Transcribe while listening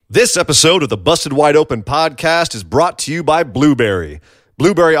This episode of the Busted Wide Open podcast is brought to you by Blueberry.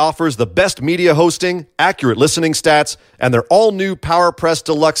 Blueberry offers the best media hosting, accurate listening stats, and their all-new PowerPress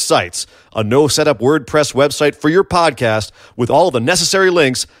Deluxe sites, a no-setup WordPress website for your podcast with all the necessary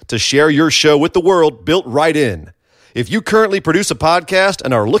links to share your show with the world built right in. If you currently produce a podcast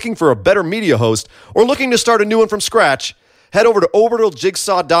and are looking for a better media host or looking to start a new one from scratch, head over to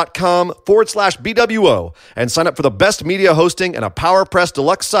orbitaljigsaw.com/BWO and sign up for the best media hosting and a PowerPress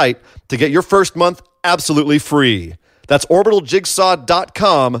Deluxe site to get your first month absolutely free. That's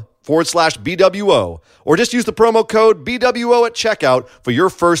orbitaljigsaw.com/BWO, or just use the promo code BWO at checkout for your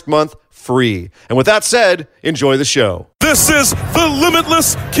first month free. And with that said, enjoy the show. This is the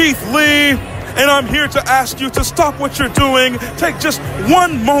Limitless Keith Lee, and I'm here to ask you to stop what you're doing, take just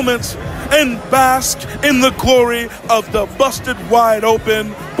one moment, and bask in the glory of the Busted Wide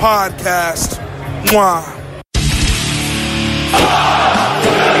Open podcast. Mwah.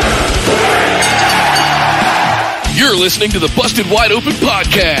 You're listening to the Busted Wide Open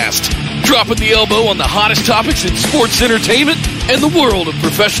podcast, dropping the elbow on the hottest topics in sports entertainment and the world of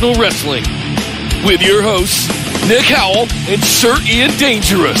professional wrestling. With your hosts, Nick Howell and Sir Ian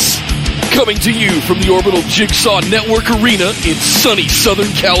Dangerous. Coming to you from the Orbital Jigsaw Network Arena in sunny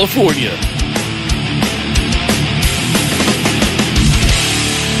Southern California.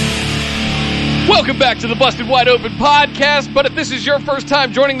 Welcome back to the Busted Wide Open podcast, but if this is your first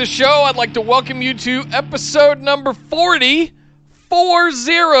time joining the show, I'd like to welcome you to episode number 40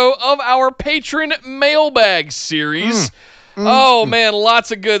 of our patron mailbag series. Oh man,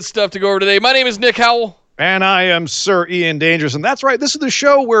 lots of good stuff to go over today. My name is Nick Howell. And I am Sir Ian Dangerous. And that's right, this is the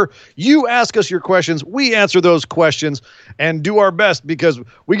show where you ask us your questions, we answer those questions, and do our best because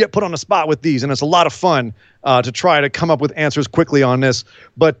we get put on the spot with these, and it's a lot of fun to try to come up with answers quickly on this.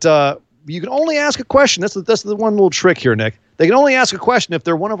 But you can only ask a question. That's the one little trick here, Nick. They can only ask a question if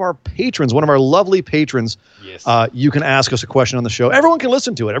they're one of our patrons, one of our lovely patrons. Yes. You can ask us a question on the show. Everyone can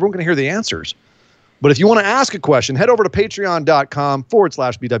listen to it. Everyone can hear the answers. But if you want to ask a question, head over to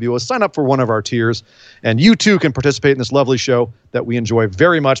patreon.com/BWO. Sign up for one of our tiers. And you too can participate in this lovely show that we enjoy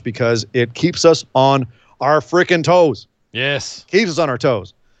very much because it keeps us on our freaking toes. Yes. Keeps us on our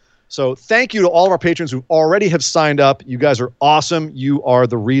toes. So thank you to all of our patrons who already have signed up. You guys are awesome. You are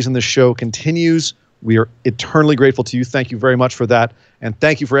the reason the show continues. We are eternally grateful to you. Thank you very much for that. And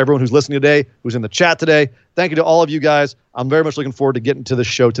thank you for everyone who's listening today, who's in the chat today. Thank you to all of you guys. I'm very much looking forward to getting to the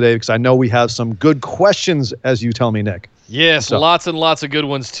show today because I know we have some good questions, as you tell me, Nick. Yes, so. Lots and lots of good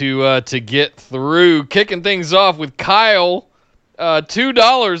ones to get through. Kicking things off with Kyle,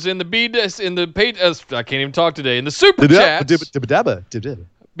 $2 in the I can't even talk today, in the super chat.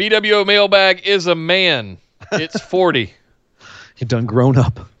 BWO mailbag is a man. It's 40. You done grown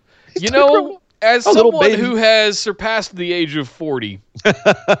up. You know, as someone who has surpassed the age of 40,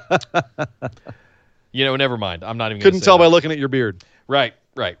 never mind. I'm not even couldn't tell by looking at your beard. Right.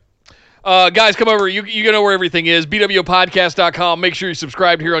 Guys, come over. You know where everything is. BWOpodcast.com. Make sure you're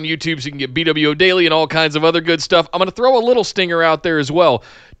subscribed here on YouTube so you can get BWO Daily and all kinds of other good stuff. I'm going to throw a little stinger out there as well.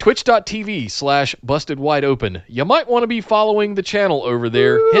 Twitch.tv/BustedWideOpen. You might want to be following the channel over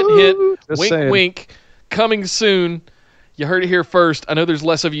there. Hint, hint. Wink. Coming soon. You heard it here first. I know there's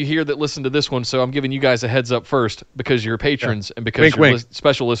less of you here that listen to this one, so I'm giving you guys a heads up first because you're patrons and because you're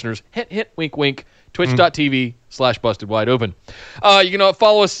special listeners. Hint, hint, wink, wink. Twitch.tv/BustedWideOpen. You can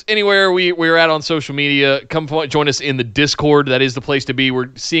follow us anywhere we're at on social media. Come join us in the Discord. That is the place to be. We're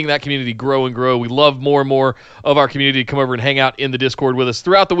seeing that community grow and grow. We love more and more of our community to come over and hang out in the Discord with us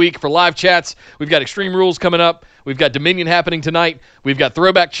throughout the week for live chats. We've got Extreme Rules coming up. We've got Dominion happening tonight. We've got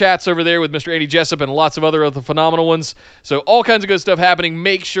throwback chats over there with Mr. Andy Jessup and lots of other phenomenal ones. So all kinds of good stuff happening.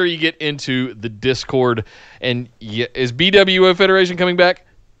 Make sure you get into the Discord. And is BWO Federation coming back?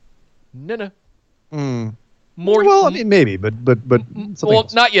 No. More. Well, I mean, maybe, but well,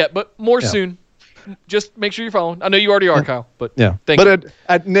 else. Not yet, but more soon. Just make sure you're following. I know you already are, Kyle, but yeah. Thank you.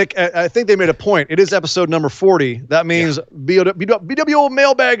 Nick, I think they made a point. It is episode number 40. That means BWO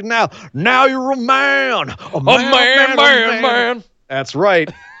mailbag now. Now you're a man. A man. That's right.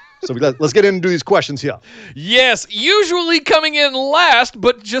 So let's get into these questions here. Yes, usually coming in last,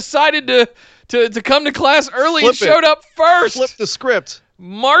 but decided to come to class early and showed up first. Flip the script.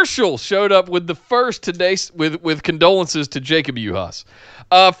 Marshall showed up with the first today with condolences to Jacob Uhas.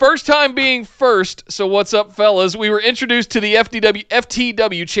 First time being first, so what's up, fellas? We were introduced to the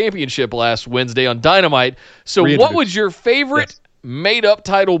FTW Championship last Wednesday on Dynamite. So what would your favorite made-up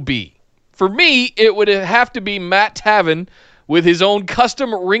title be? For me, it would have to be Matt Taven with his own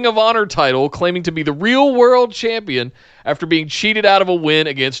custom Ring of Honor title, claiming to be the real world champion after being cheated out of a win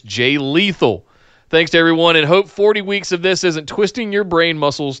against Jay Lethal. Thanks to everyone, and hope 40 weeks of this isn't twisting your brain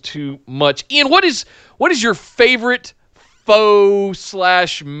muscles too much. Ian, what is your favorite faux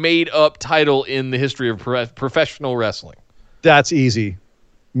 / made up title in the history of professional wrestling? That's easy.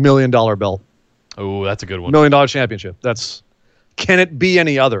 $1 million belt. Oh, that's a good one. $1 million championship. Can it be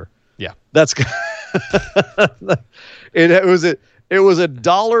any other? Yeah. That's it was a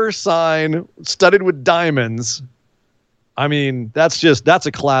dollar sign studded with diamonds. I mean, that's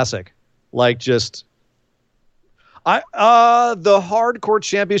a classic. Like the hardcore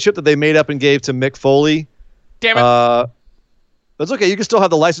championship that they made up and gave to Mick Foley. Damn it. That's okay. You can still have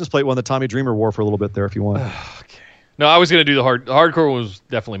the license plate one that Tommy Dreamer wore for a little bit there if you want. Okay. No, I was going to do the hardcore was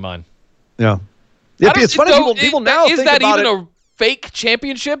definitely mine. Yeah. It's funny. People now think about it. Is that even a fake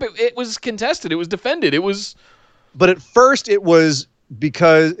championship? It was contested. It was defended. It was. But at first, it was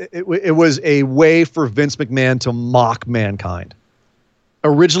because it was a way for Vince McMahon to mock Mankind.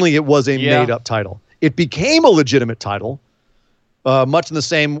 Originally, it was a made-up title. It became a legitimate title, much like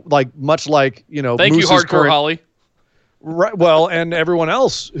Thank Moose's you, Hardcore Holly. Right. Well, and everyone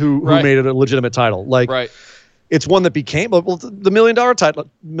else who made it a legitimate title. It's one that became the $1 million title. $1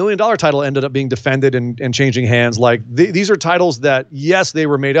 million title ended up being defended and changing hands. These are titles that, yes, they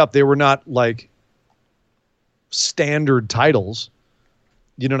were made up. They were not standard titles.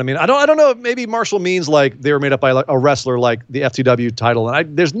 You know what I mean? I don't know. Maybe Marshall means they were made up by a wrestler like the FTW title.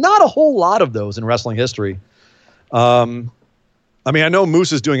 And there's not a whole lot of those in wrestling history. I know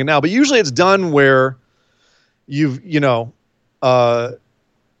Moose is doing it now, but usually it's done where it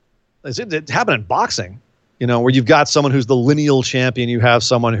happened in boxing. Where you've got someone who's the lineal champion, you have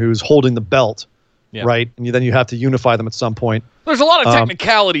someone who's holding the belt, right? And then you have to unify them at some point. There's a lot of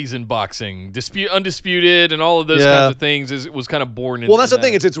technicalities in boxing, undisputed, and all of those kinds of things. It was kind of born. Well, that's the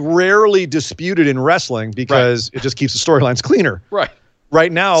thing. It's rarely disputed in wrestling because it just keeps the storylines cleaner. Right.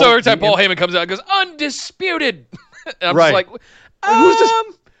 Right now. So every time Paul Heyman comes out and goes undisputed, and I'm just like,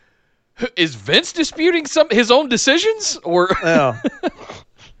 is Vince disputing his own decisions or?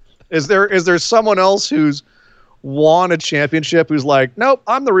 Is there someone else who's won a championship who's like, nope,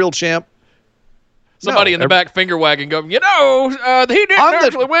 I'm the real champ? Somebody in the back finger wagging, going, he didn't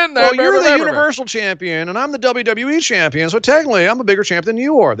actually win that. Well, you're the Universal Champion, and I'm the WWE Champion, so technically I'm a bigger champ than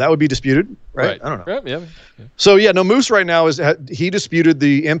you are. That would be disputed, right? I don't know. Yeah. So, Moose right now he disputed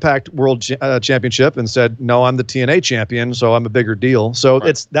the Impact World Championship and said, no, I'm the TNA Champion, so I'm a bigger deal. So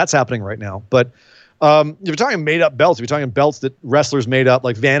that's happening right now. But if you're talking made-up belts, if you're talking belts that wrestlers made up,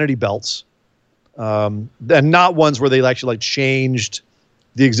 like vanity belts, and not ones where they actually changed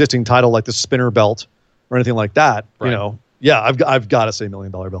the existing title, like the spinner belt or anything like that. Right. I've got to say $1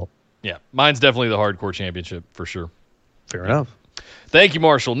 million belt. Yeah, mine's definitely the hardcore championship for sure. Fair enough. Thank you,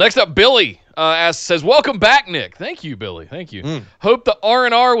 Marshall. Next up, Billy says, "Welcome back, Nick." Thank you, Billy. Thank you. Hope the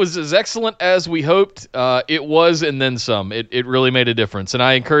R&R was as excellent as we hoped. It was, and then some. It really made a difference, and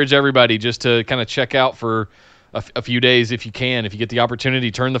I encourage everybody just to kind of check out for a few days if you can. If you get the opportunity,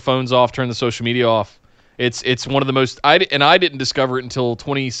 turn the phones off, turn the social media off. It's one of the most. I didn't discover it until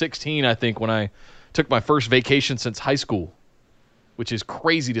 2016, I think, when I took my first vacation since high school, which is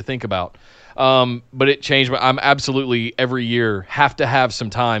crazy to think about. But it changed. I'm absolutely every year have to have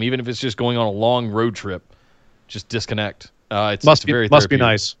some time, even if it's just going on a long road trip. Just disconnect. Must be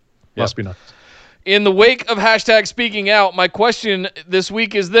nice. Yeah. Must be nice. In the wake of hashtag speaking out, my question this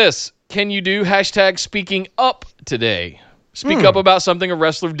week is this: can you do hashtag speaking up today? Speak up about something a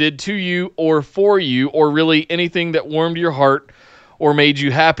wrestler did to you or for you, or really anything that warmed your heart or made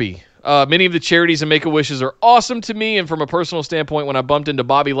you happy. Many of the charities and Make-A-Wishes are awesome to me, and from a personal standpoint, when I bumped into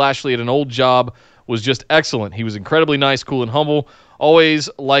Bobby Lashley at an old job, was just excellent. He was incredibly nice, cool, and humble. Always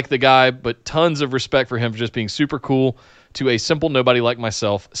like the guy, but tons of respect for him for just being super cool. To a simple nobody like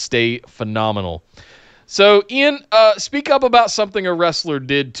myself, stay phenomenal. So, Ian, speak up about something a wrestler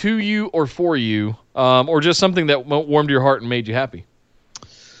did to you or for you, or just something that warmed your heart and made you happy.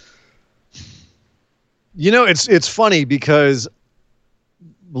 It's funny because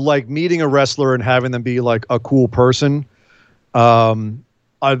meeting a wrestler and having them be a cool person. I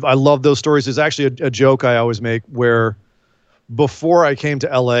love those stories. There's actually a joke I always make where before I came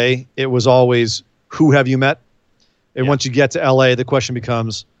to LA, it was always, who have you met? And once you get to LA, the question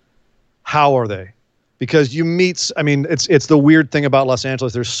becomes, how are they? Because you meet, it's the weird thing about Los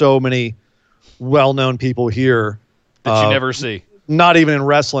Angeles. There's so many well-known people here that you never see. Not even in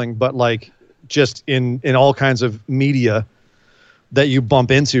wrestling, but just in all kinds of media that you bump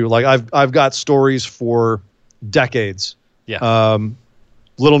into. I've got stories for decades. Yeah.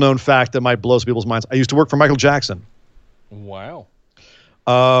 Little known fact that might blow some people's minds. I used to work for Michael Jackson. Wow.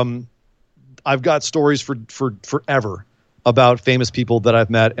 I've got stories for forever. about famous people that I've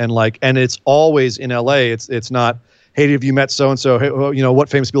met, and it's always in LA. It's not, hey, have you met so and so? Hey, what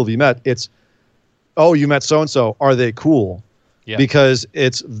famous people have you met? It's, oh, you met so and so. Are they cool? Yeah. Because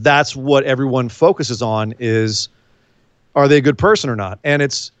that's what everyone focuses on is, are they a good person or not? And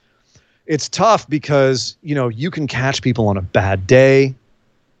it's tough because you can catch people on a bad day.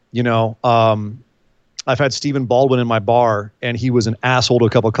 I've had Stephen Baldwin in my bar, and he was an asshole to a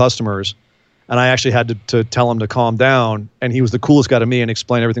couple of customers. And I actually had to tell him to calm down. And he was the coolest guy to me and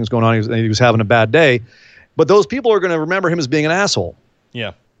explain everything that's going on. He was having a bad day. But those people are going to remember him as being an asshole.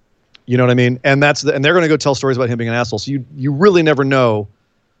 Yeah. You know what I mean? And and they're going to go tell stories about him being an asshole. So you really never know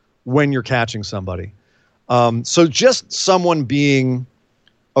when you're catching somebody. So just someone being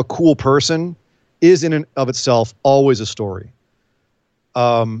a cool person is in and of itself always a story.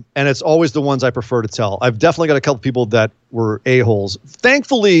 And it's always the ones I prefer to tell. I've definitely got a couple people that were a-holes.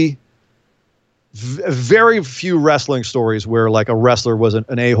 Thankfully, very few wrestling stories where like a wrestler was an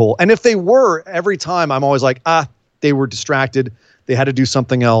a-hole. And if they were, every time I'm always like, they were distracted. They had to do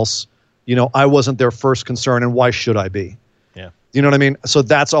something else. I wasn't their first concern, and why should I be? Yeah. You know what I mean? So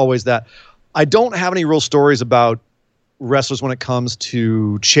that's always that. I don't have any real stories about wrestlers when it comes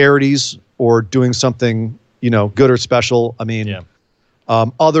to charities or doing something, good or special. I mean,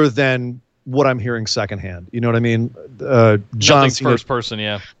 other than what I'm hearing secondhand. You know what I mean? John Nothing Cena, first person,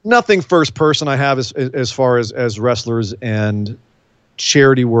 yeah. Nothing first person I have as far as wrestlers and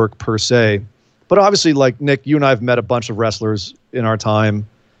charity work per se. But obviously, like Nick, you and I have met a bunch of wrestlers in our time.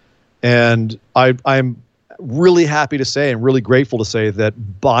 And I'm really happy to say and really grateful to say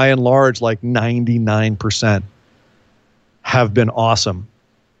that by and large, like 99% have been awesome.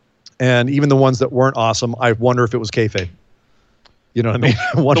 And even the ones that weren't awesome, I wonder if it was kayfabe. You know what I mean?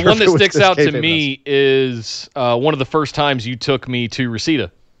 The one that sticks out to me is one of the first times you took me to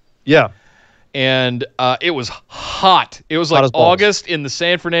Reseda. Yeah. And it was hot. It was like August in the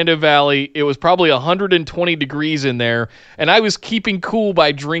San Fernando Valley. It was probably 120 degrees in there. And I was keeping cool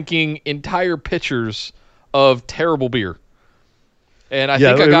by drinking entire pitchers of terrible beer. And I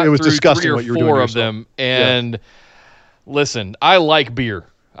think I got through 3 or 4 of them. And listen, I like beer.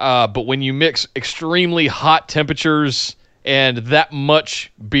 But when you mix extremely hot temperatures and that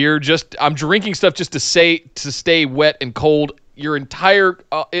much beer, I'm drinking stuff just to stay wet and cold. Your entire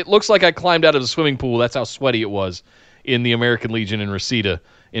it looks like I climbed out of the swimming pool. That's how sweaty it was in the American Legion in Reseda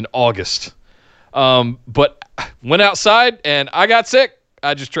in August. But went outside and I got sick.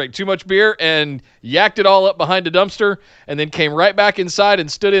 I just drank too much beer and yacked it all up behind a dumpster, and then came right back inside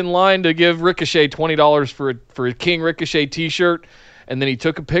and stood in line to give Ricochet $20 for a King Ricochet T-shirt. And then he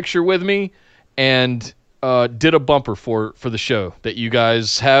took a picture with me and did a bumper for the show that you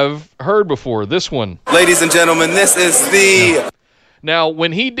guys have heard before. This one. Ladies and gentlemen, this is the... Now,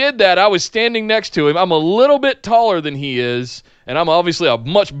 when he did that, I was standing next to him. I'm a little bit taller than he is, and I'm obviously a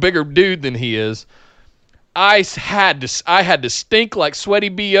much bigger dude than he is. I had to stink like sweaty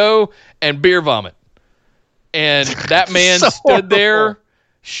BO and beer vomit. And that man stood there,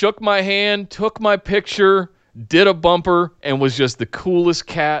 shook my hand, took my picture, did a bumper, and was just the coolest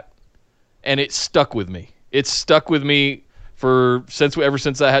cat. And it stuck with me. It's stuck with me ever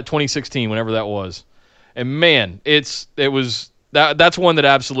since I had 2016, whenever that was. And man, that's one that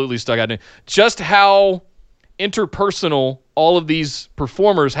absolutely stuck out to me. Just how interpersonal all of these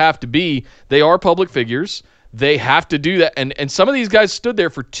performers have to be. They are public figures. They have to do that. And some of these guys stood there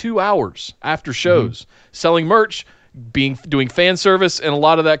for 2 hours after shows, selling merch, doing fan service and a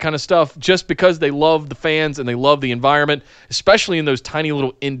lot of that kind of stuff, just because they love the fans and they love the environment, especially in those tiny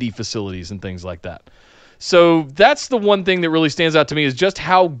little indie facilities and things like that. So that's the one thing that really stands out to me, is just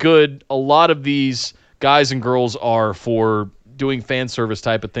how good a lot of these guys and girls are for doing fan service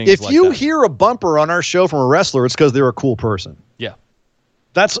type of things. If you hear a bumper on our show from a wrestler, it's because they're a cool person. Yeah.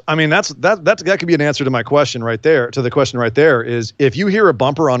 That could be an answer to my question right there, to the question right there, is if you hear a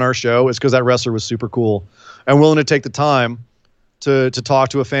bumper on our show, it's because that wrestler was super cool and willing to take the time to talk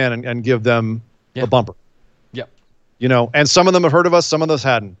to a fan and give them a bumper. Yep. And some of them have heard of us, some of them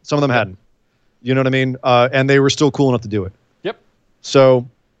hadn't. You know what I mean? And they were still cool enough to do it. Yep. So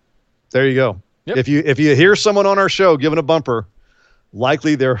there you go. Yep. If you hear someone on our show giving a bumper,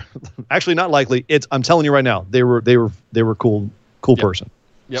 likely they're actually not likely. I'm telling you right now, they were cool person.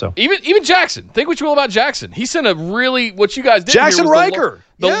 Yep. So even Jackson. Think what you will about Jackson. He sent what you guys did. Jackson Riker.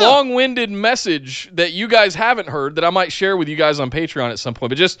 The long-winded message that you guys haven't heard that I might share with you guys on Patreon at some point.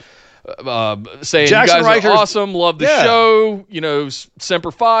 But just saying Jackson you guys Riker's, are awesome. Love the show.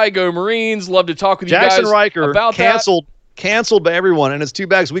 Semper Fi. Go Marines. Love to talk with you Jackson guys Riker about canceled by everyone, and it's too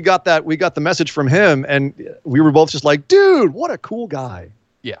bad because we got the message from him, and we were both just like, dude, what a cool guy.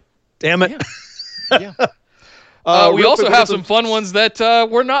 Yeah. Damn it. Yeah. We also have some fun ones that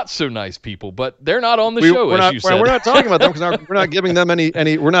were not so nice people, but they're not on the show, as you said. We're not talking about them because we're not giving them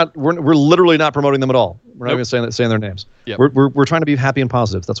any. We're literally not promoting them at all. We're not even saying their names. Yep. We're trying to be happy and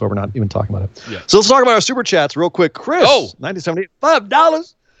positive. That's why we're not even talking about it. Yeah. So let's talk about our super chats real quick. Chris, 1978,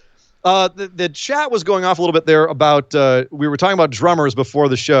 $5. The chat was going off a little bit there about we were talking about drummers before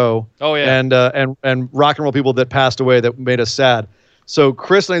the show. Oh yeah. And rock and roll people that passed away that made us sad. So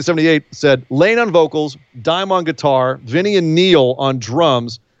Chris 1978 said Lane on vocals, Dime on guitar, Vinny and Neil on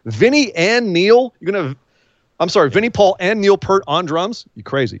drums. Vinny and Neil? Vinny Paul and Neil Peart on drums? You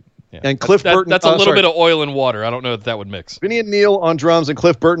crazy. Yeah. And Cliff Burton. That's a little bit of oil and water. I don't know if that would mix. Vinny and Neil on drums and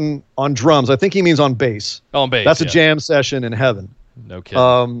Cliff Burton on drums. I think he means on bass. On bass. That's a jam session in heaven. No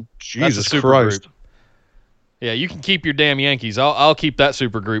kidding. Jesus Christ. Group. Yeah, you can keep your damn Yankees. I'll keep that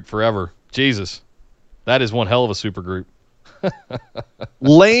super group forever. Jesus. That is one hell of a super group.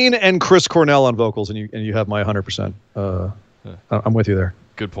 Lane and Chris Cornell on vocals, and you have my 100%. I'm with you there.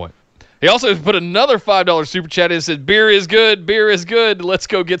 Good point. He also put another $5 super chat in and said, beer is good, beer is good. Let's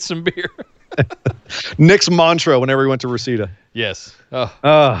go get some beer. Nick's mantra whenever he went to Reseda. Yes.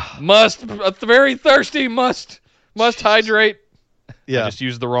 Very thirsty, must hydrate. Yeah. I just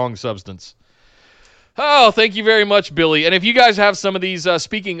used the wrong substance. Oh, thank you very much, Billy. And if you guys have some of these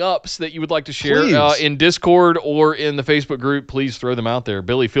speaking ups that you would like to share in Discord or in the Facebook group, please throw them out there.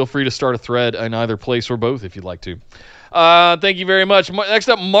 Billy, feel free to start a thread in either place or both if you'd like to. Thank you very much. Next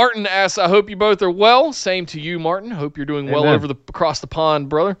up, Martin asks, I hope you both are well. Same to you, Martin. Hope you're doing well across the pond,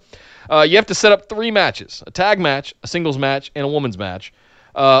 brother. You have to set up 3 matches, a tag match, a singles match, and a women's match.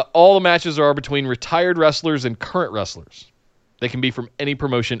 All the matches are between retired wrestlers and current wrestlers. They can be from any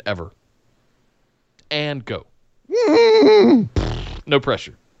promotion ever. And go. No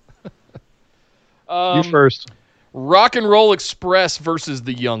pressure. You first. Rock and Roll Express versus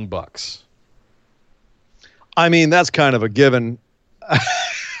the Young Bucks. I mean, that's kind of a given.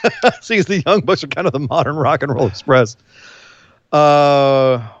 Since the Young Bucks are kind of the modern Rock and Roll Express.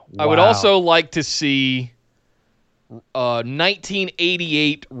 Wow. I would also like to see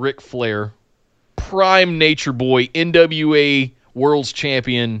 1988 Ric Flair, prime Nature Boy, NWA World's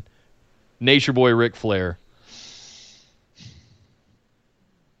Champion, Nature Boy Ric Flair.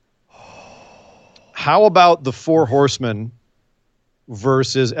 How about the Four Horsemen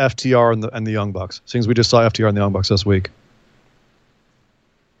versus FTR and the Young Bucks? Since we just saw FTR and the Young Bucks this week.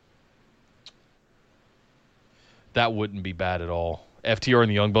 That wouldn't be bad at all. FTR and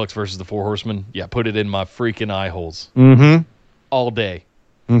the Young Bucks versus the Four Horsemen. Yeah, put it in my freaking eye holes. Mm-hmm. All day.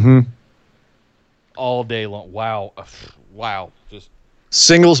 Mm-hmm. All day long. Wow. Wow. Just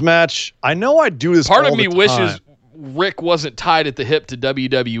singles match. I know I do this. Part of me wishes Rick wasn't tied at the hip to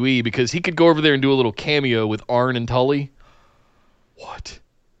WWE because he could go over there and do a little cameo with Arn and Tully. What?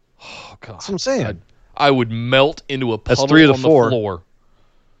 Oh God. That's what I'm saying. I would melt into a puddle on the floor.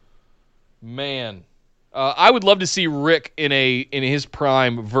 Man. I would love to see Rick in his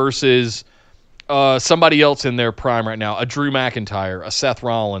prime versus somebody else in their prime right now. A Drew McIntyre, a Seth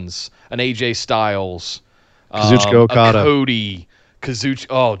Rollins, an AJ Styles, Kazuchika Okada, a Cody,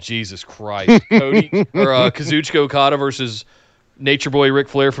 oh Jesus Christ, Cody or Kazuchika Okada versus Nature Boy Ric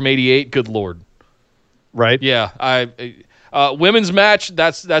Flair from '88. Good Lord, right? Yeah, women's match.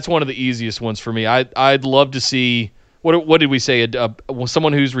 That's one of the easiest ones for me. I'd love to see what did we say?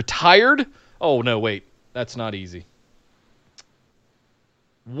 Someone who's retired. Oh no, wait. That's not easy.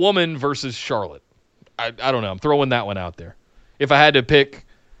 Woman versus Charlotte. I don't know. I'm throwing that one out there. If I had to pick.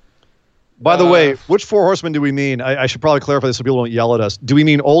 By the way, which Four Horsemen do we mean? I should probably clarify this so people don't yell at us. Do we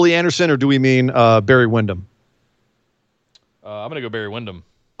mean Ole Anderson or do we mean Barry Windham? I'm going to go Barry Windham.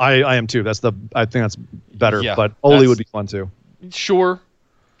 I am too. I think that's better. Yeah, but Ole would be fun too. Sure.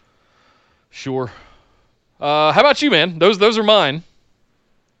 How about you, man? Those are mine.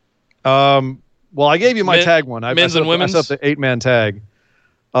 Well, I gave you my tag one. Men's and women's. I set up the 8-man tag.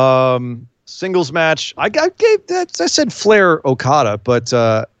 Singles match. I gave that. I said Flair Okada, but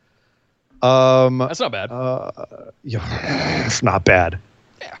that's not bad. Yeah, it's not bad.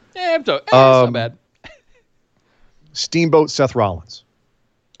 Yeah, it's not bad. Steamboat Seth Rollins.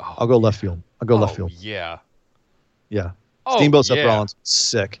 Oh, I'll go left field. Left field. Yeah. Yeah. Oh, Steamboat Seth Rollins.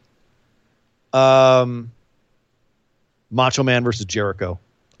 Sick. Macho Man versus Jericho.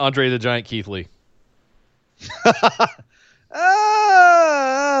 Andre the Giant Keith Lee.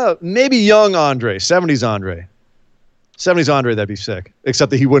 Maybe young Andre, 70s Andre. 70s Andre, that'd be sick.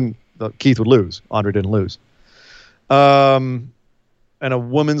 Except that he wouldn't. Keith would lose. Andre didn't lose. And a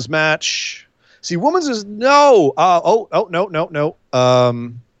women's match. See, women's is no. No.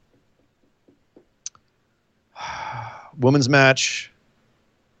 Women's match.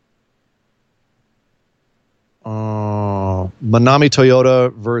 Manami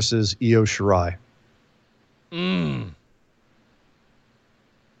Toyota versus Io Shirai.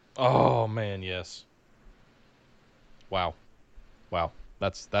 Oh man, yes. Wow.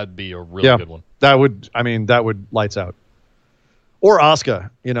 That'd be a really good one. That would lights out. Or Asuka,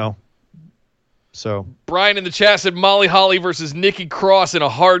 So Brian in the chat said Molly Holly versus Nikki Cross in a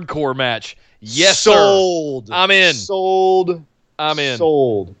hardcore match. Yes, sold. Sir. I'm in. Sold. I'm in.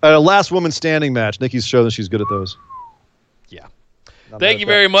 Sold. Last woman standing match. Nikki's shown that she's good at those. Yeah. Thank you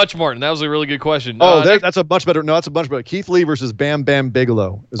very much, Martin. That was a really good question. That's a much better. No, that's a bunch better. Keith Lee versus Bam Bam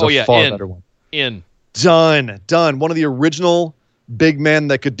Bigelow is a far better one. Done. One of the original big men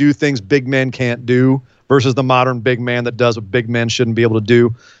that could do things big men can't do versus the modern big man that does what big men shouldn't be able to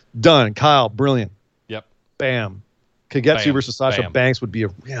do. Done. Kyle, brilliant. Yep. Bam. Kagetsu versus Sasha Banks would be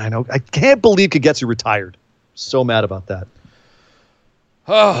I know. I can't believe Kagetsu retired. So mad about that.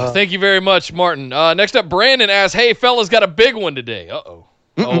 Thank you very much, Martin. Next up, Brandon asks, hey, fellas, got a big one today. Uh-oh.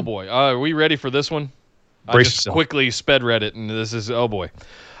 Oh, boy. Are we ready for this one? I just quickly sped read it, and this is, oh, boy.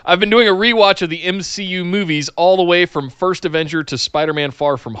 I've been doing a rewatch of the MCU movies all the way from First Avenger to Spider-Man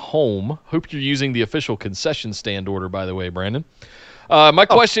Far From Home. Hope you're using the official concession stand order, by the way, Brandon. My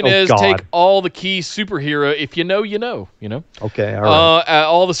question is, take all the key superhero, if you know, you know. Okay, all right.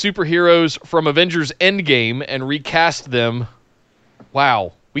 All the superheroes from Avengers Endgame and recast them.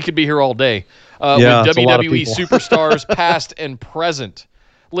 Wow, we could be here all day. With WWE superstars past and present.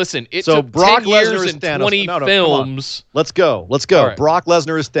 Listen, it took Brock 10 years Lesnar and 20 films. Let's go. Right. Brock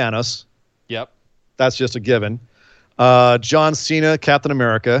Lesnar is Thanos. Yep. That's just a given. John Cena, Captain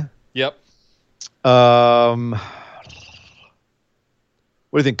America. Yep. What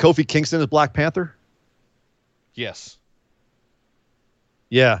do you think? Kofi Kingston is Black Panther? Yes.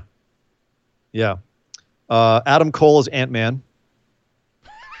 Yeah. Adam Cole is Ant-Man.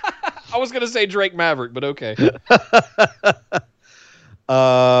 I was going to say Drake Maverick, but okay.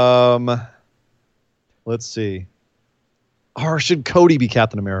 Let's see. Or should Cody be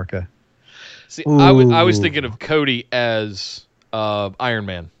Captain America? See, I was thinking of Cody as Iron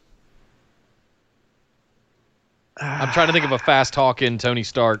Man. I'm trying to think of a fast talking Tony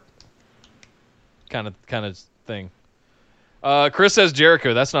Stark kind of thing. Chris says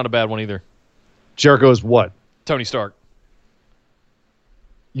Jericho. That's not a bad one either. Jericho is what? Tony Stark.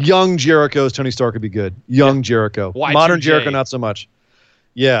 Young Jericho's Tony Stark would be good. Young Jericho. Y2J. Modern Jericho, not so much.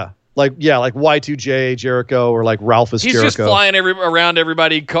 Yeah. Like Y2J Jericho or like Ralphus Jericho. He's just flying around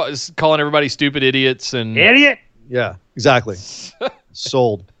everybody, calling everybody stupid idiots and idiot. Yeah, exactly.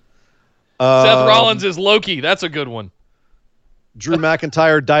 Sold. Seth Rollins is Loki. That's a good one. Drew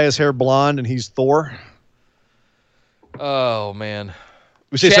McIntyre dye his hair blonde and he's Thor. Oh man.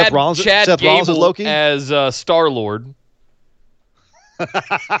 We say Seth Rollins. Seth Rollins is Loki as Star-Lord.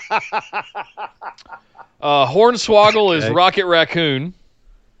 Hornswoggle is Rocket Raccoon.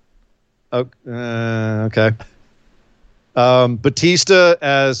 Okay. Batista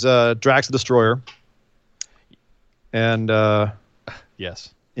as Drax the Destroyer. And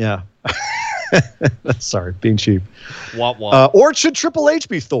yes. Yeah. Sorry, being cheap. Womp womp. Or should Triple H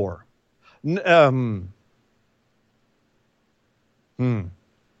be Thor? Yeah.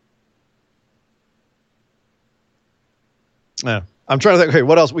 I'm trying to think. Okay,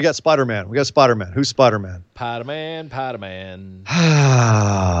 what else? We got Spider-Man. Who's Spider-Man? Spider-Man.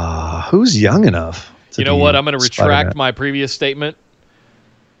 Who's young enough? You know what? I'm going to retract my previous statement.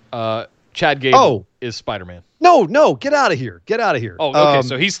 Chad Gable is Spider-Man. No, get out of here. Oh, okay,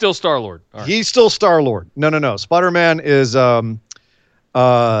 so he's still Star-Lord. Right. He's still Star-Lord. No. Spider-Man is no,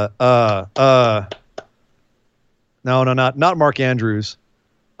 not Mark Andrews.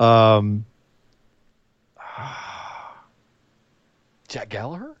 Jack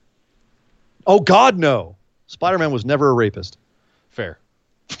Gallagher? Oh God, no. Spider-Man was never a rapist. Fair.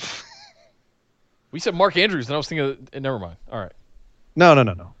 We said Mark Andrews, and I was thinking, never mind. All right. No.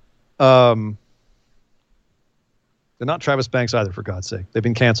 They're not Travis Banks either, for God's sake. They've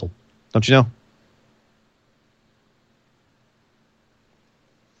been canceled. Don't you know?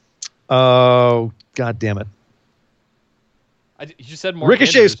 Oh, God damn it. You just said Mark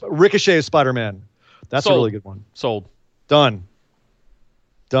Andrews. Ricochet is Spider-Man. That's a really good one. Sold. Done.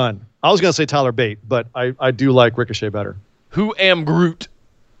 I was going to say Tyler Bate, but I do like Ricochet better. Who am Groot?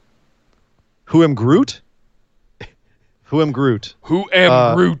 Groot? Groot?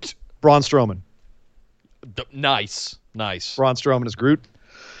 Braun Strowman. Nice. Braun Strowman is Groot.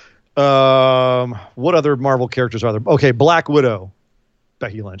 What other Marvel characters are there? Okay, Black Widow.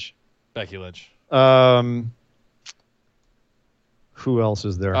 Becky Lynch. Who else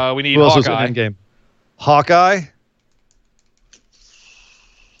is there? We need Who Hawkeye. Else is in Endgame? Hawkeye.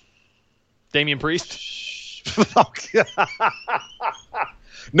 Damian Priest.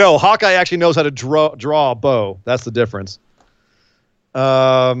 No, Hawkeye actually knows how to draw a bow. That's the difference. We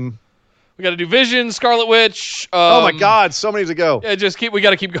got to do Vision, Scarlet Witch. Oh my God, so many to go. Yeah, we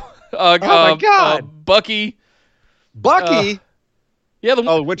got to keep going. Oh my God, Bucky.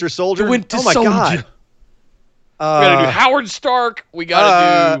 Yeah, Winter Soldier. The Winter oh my Soldier. God. We got to do Howard Stark. We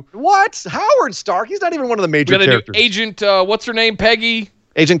got to do what? Howard Stark? He's not even one of the major characters. Do Agent. What's her name? Peggy.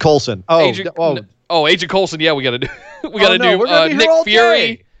 Agent Coulson. Agent Coulson. Yeah, we got to do. We got to do Nick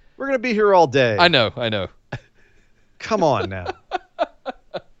Fury. Day. We're gonna be here all day. I know. Come on now.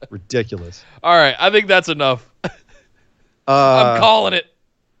 Ridiculous. All right, I think that's enough. I'm calling it.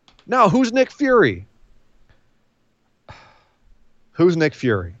 No, who's Nick Fury? Who's Nick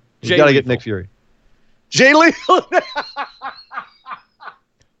Fury? You got to get Nick Fury. Jay Lethal.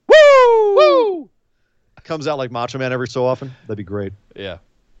 Woo! Comes out like Macho Man every so often. That'd be great. Yeah.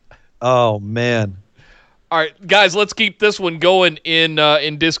 Oh man. All right, guys, let's keep this one going in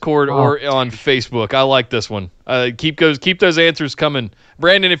Discord or on Facebook. I like this one. Keep those answers coming.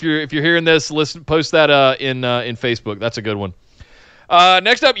 Brandon, if you're hearing this, post that in Facebook. That's a good one.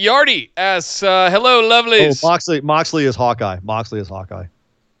 Next up, Yardy asks, "Hello, lovelies." Oh, Moxley is Hawkeye.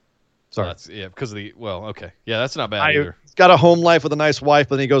 Sorry. Because of the okay. Yeah, that's not bad either. He's got a home life with a nice wife,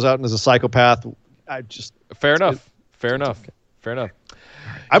 but then he goes out and is a psychopath. Fair enough.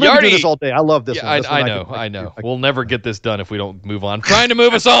 I'm going to do this all day. I love this one. I know. We'll never get this done if we don't move on. I'm trying to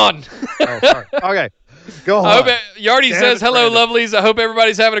move us on. Oh, sorry. Okay. Go on. Yardy says, "Hello, lovelies. I hope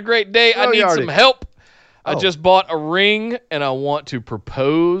everybody's having a great day. I need some help. I just bought a ring, and I want to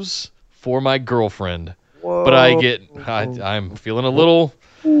propose for my girlfriend. Whoa. But I'm feeling a little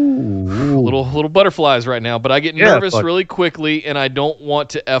butterflies right now, but I get nervous really quickly, and I don't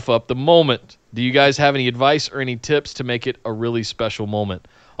want to F up the moment. Do you guys have any advice or any tips to make it a really special moment?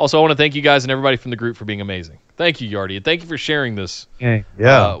 Also, I want to thank you guys and everybody from the group for being amazing. Thank you, Yardy, and thank you for sharing this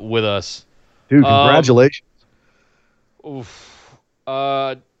with us. Dude, congratulations.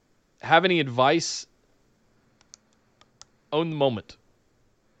 Have any advice? Own the moment.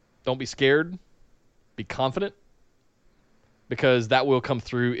 Don't be scared. Be confident. Because that will come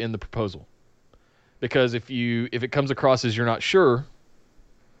through in the proposal. Because if it comes across as you're not sure,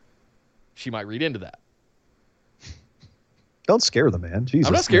 she might read into that. Don't scare the man. Jesus.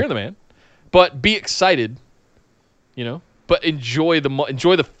 I'm not scaring the man. But be excited, but enjoy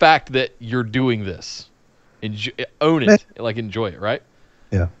the fact that you're doing this. Own it. Like enjoy it, right?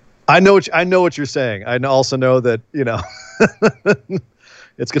 Yeah. I know what you're saying. I also know that,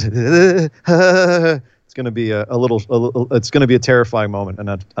 it's going to be it's going to be a terrifying moment,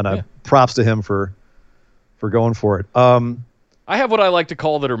 and props to him for going for it. I have what I like to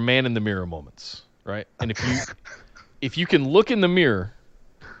call that are man in the mirror moments, right? And if you can look in the mirror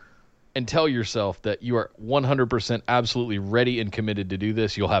and tell yourself that you are 100% absolutely ready and committed to do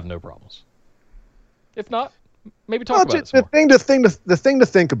this, you'll have no problems. If not, maybe talk about it some more. The thing to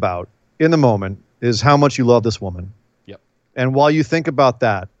think about in the moment is how much you love this woman. Yep. And while you think about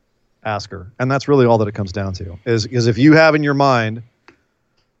that, ask her. And that's really all that it comes down to is if you have in your mind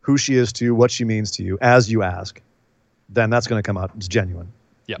who she is to you, what she means to you as you ask, then that's going to come out. It's genuine.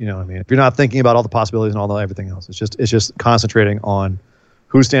 Yep. You know what I mean? If you're not thinking about all the possibilities and everything else, it's just concentrating on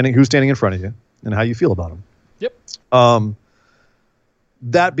who's standing in front of you and how you feel about them. Yep.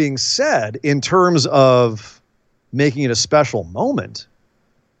 That being said, in terms of making it a special moment,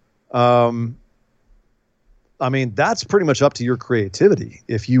 that's pretty much up to your creativity.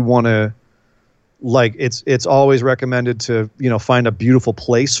 If you want to, it's always recommended to, find a beautiful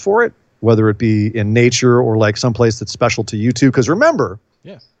place for it, whether it be in nature or someplace that's special to you too. Because remember,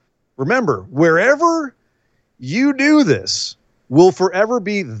 wherever you do this will forever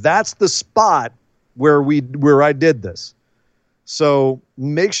be, that's the spot where I did this. So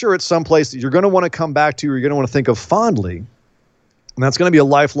make sure it's someplace that you're going to want to come back to, or you're going to want to think of fondly. And that's going to be a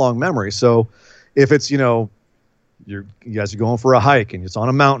lifelong memory. So if it's, you guys are going for a hike and it's on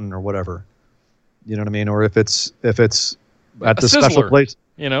a mountain or whatever, you know what I mean? Or if it's at the special place,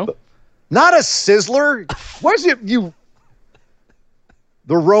 not a Sizzler. Where's the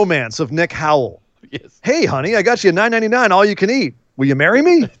romance of Nick Howell? Yes. Hey, honey, I got you a $9.99 all you can eat. Will you marry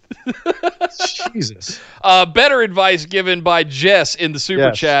me? Jesus. Better advice given by Jess in the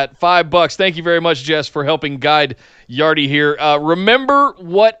super chat. $5. Thank you very much, Jess, for helping guide Yardy here. Remember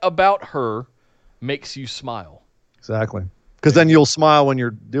what about her makes you smile. Exactly. Because then you'll smile when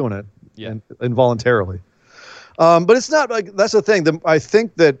you're doing it involuntarily. But it's not that's the thing. I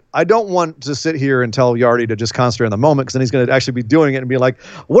think that I don't want to sit here and tell Yardy to just concentrate on the moment, because then he's going to actually be doing it and be like,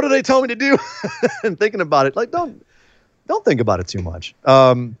 what did they tell me to do? And thinking about it. Don't think about it too much.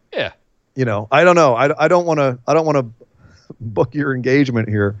 I don't know. I don't want to book your engagement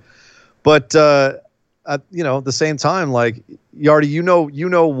here, but at the same time, like Yardy, you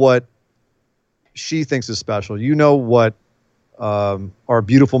know what she thinks is special. You know what are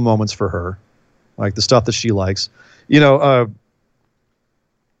beautiful moments for her, like the stuff that she likes.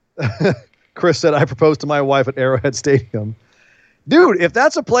 Chris said, I proposed to my wife at Arrowhead Stadium. Dude, if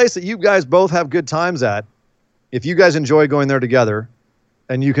that's a place that you guys both have good times at, if you guys enjoy going there together,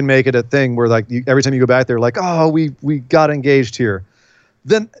 and you can make it a thing where like every time you go back there, like, oh, we got engaged here,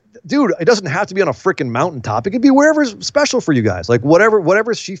 then dude, it doesn't have to be on a freaking mountaintop. It could be wherever's special for you guys. Like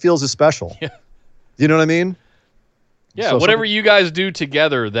whatever she feels is special. Yeah. You know what I mean? Yeah, so whatever you guys do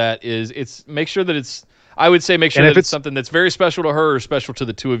together, make sure that it's something that's very special to her or special to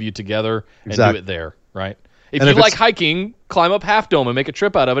the two of you together, and do it there, right? If you like hiking, climb up Half Dome and make a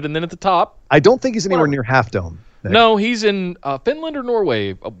trip out of it, and then at the top. I don't think he's anywhere near Half Dome. Nick. No, he's in Finland or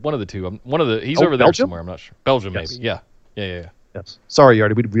Norway. One of the two. He's over there Belgium? Somewhere. I'm not sure. Belgium, yes. maybe. Yeah. Yes. Sorry,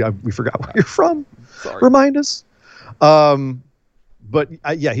 Yardy. We forgot where you're from. Sorry. Remind us. But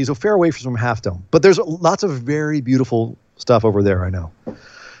he's a fair way from Half Dome. But there's lots of very beautiful stuff over there. I know.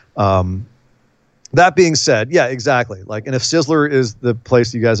 That being said, yeah, exactly. Like, and if Sizzler is the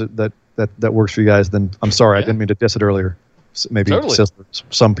place you guys that works for you guys, then I'm sorry, I didn't mean to diss it earlier. Maybe totally. Sizzler,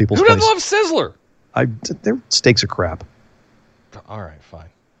 some people's Who place. doesn't love Sizzler? Their steaks are crap. All right, fine.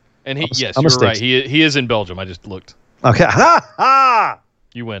 And you're right. He is in Belgium. I just looked. Okay. Ha ha!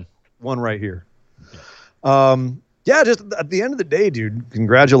 You win. One right here. Just at the end of the day, dude,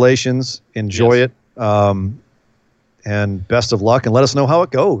 congratulations. Enjoy it. And best of luck, and let us know how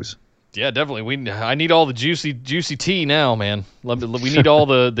it goes. Yeah, definitely. I need all the juicy tea now, man. We need all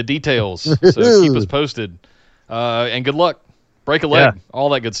the details. So keep us posted. And good luck. Break a leg. Yeah. All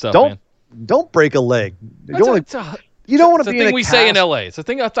that good stuff, man. Don't break a leg. You don't want to be in a thing we say in LA. It's a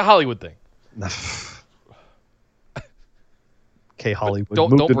thing. That's a Hollywood thing. Okay, Hollywood. Don't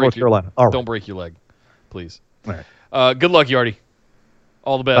to North Carolina. All right. Don't break your leg, please. All right. Good luck, Yardy.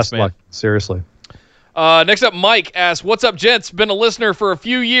 All the best, man. Luck. Seriously. Next up, Mike asks, "What's up, gents? Been a listener for a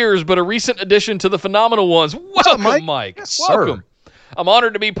few years, but a recent addition to the Phenomenal Ones. Welcome, up, Mike. Yes, welcome. Sir. I'm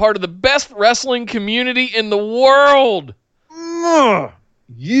honored to be part of the best wrestling community in the world.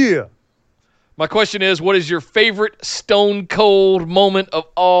 Yeah. My question is, what is your favorite Stone Cold moment of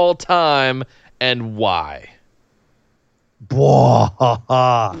all time, and why?"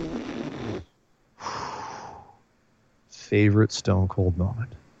 Favorite Stone Cold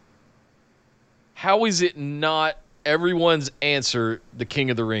moment. How is it not everyone's answer, the King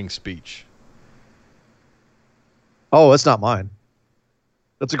of the Ring speech? Oh, that's not mine.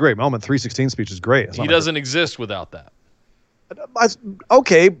 That's a great moment. 316 speech is great. He doesn't exist without that.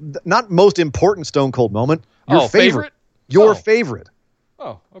 Okay, not most important Stone Cold moment. Your favorite? Your favorite.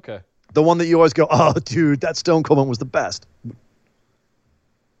 Oh, okay. The one that you always go, oh, dude, that Stone Cold moment was the best.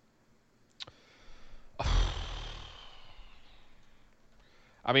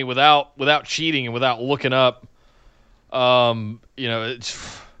 I mean, without cheating and without looking up,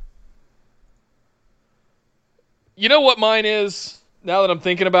 it's. You know what mine is? Now that I'm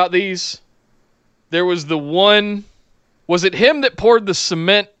thinking about these, there was the one. Was it him that poured the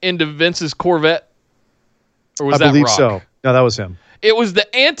cement into Vince's Corvette, or was that Rock? I believe so. No, that was him. It was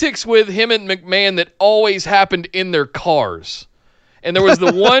the antics with him and McMahon that always happened in their cars. And there was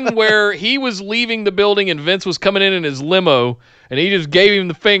the one where he was leaving the building and Vince was coming in his limo, and he just gave him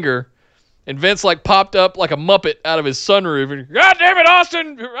the finger, and Vince like popped up like a Muppet out of his sunroof, and God damn it,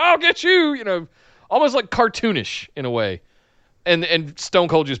 Austin, I'll get you, almost like cartoonish in a way. And Stone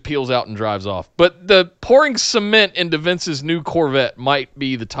Cold just peels out and drives off. But the pouring cement into Vince's new Corvette might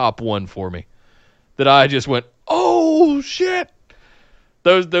be the top one for me. That I just went, oh shit.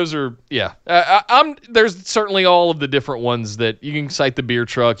 Those are, yeah. There's certainly all of the different ones that you can cite the beer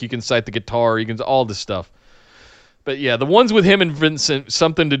truck, you can cite the guitar, you can all this stuff. But yeah, the ones with him and Vincent,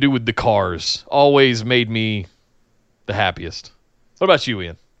 something to do with the cars, always made me the happiest. What about you,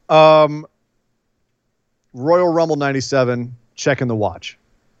 Ian? Royal Rumble 97, checking the watch.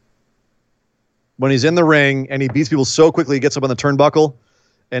 When he's in the ring and he beats people so quickly, he gets up on the turnbuckle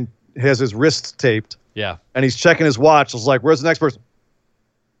and has his wrists taped. Yeah. And he's checking his watch. It's like, where's the next person?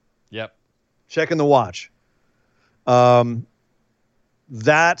 Yep. Checking the watch. That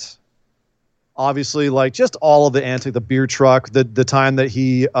obviously, like, just all of the antics, the beer truck, the time that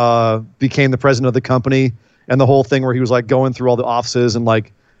he became the president of the company, and the whole thing where he was like going through all the offices and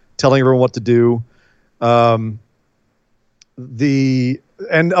like telling everyone what to do. And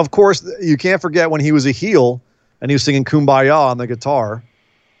of course you can't forget when he was a heel and he was singing Kumbaya on the guitar,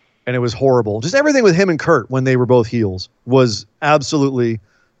 and it was horrible. Just everything with him and Kurt when they were both heels was absolutely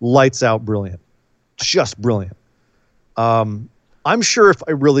lights out brilliant. Just brilliant. I'm sure if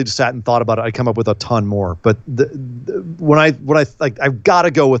I really just sat and thought about it, I'd come up with a ton more. But when I I've got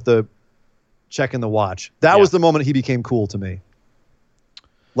to go with the checking the watch. That was the moment he became cool to me.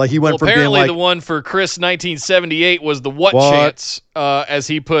 Like he went from being apparently like, the one for Chris 1978 was the what chance as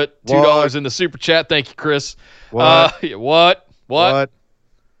he put $2 in the super chat. Thank you, Chris. What?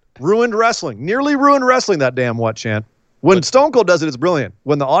 Ruined wrestling. Nearly ruined wrestling, that damn what chant. When Stone Cold does it, it's brilliant.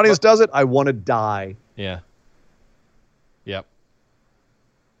 When the audience does it, I want to die. Yeah. Yep.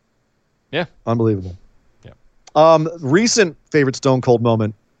 Yeah. Unbelievable. Yeah. Recent favorite Stone Cold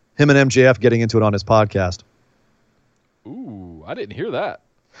moment, him and MJF getting into it on his podcast. Ooh, I didn't hear that.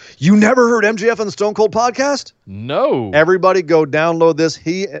 You never heard MJF on the Stone Cold podcast? No. Everybody go download this.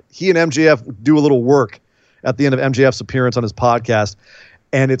 He and MJF do a little work at the end of MJF's appearance on his podcast,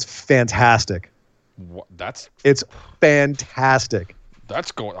 and it's fantastic. It's fantastic.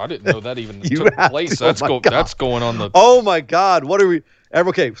 That's going. I didn't know that even took place. That's going on the. Oh my God! What are we?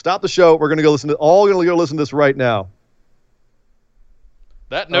 Okay, stop the show. We're gonna go listen to. All gonna go listen to this right now.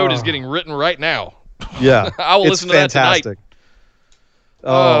 That note is getting written right now. Yeah, I will listen to fantastic. that tonight.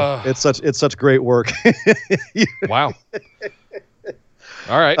 Oh, it's such great work. Wow.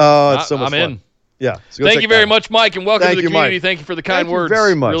 All right. It's so much I'm fun. in. Yeah. So thank you very much, Mike, and welcome to the community. Mike. Thank you for the kind words.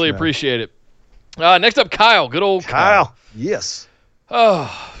 Very much. Really man. appreciate it. Next up, Kyle. Good old Kyle. Yes. Oh,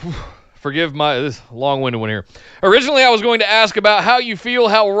 forgive this long-winded one here. Originally, I was going to ask about how you feel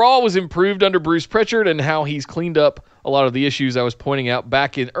how Raw was improved under Bruce Pritchard and how he's cleaned up a lot of the issues I was pointing out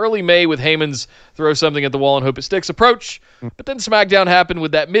back in early May with Heyman's throw something at the wall and hope it sticks approach. But then SmackDown happened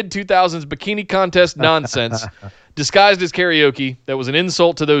with that mid-2000s bikini contest nonsense disguised as karaoke that was an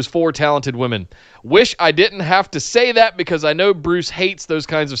insult to those 4 talented women. Wish I didn't have to say that because I know Bruce hates those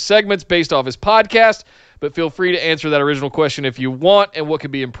kinds of segments based off his podcast, but feel free to answer that original question if you want and what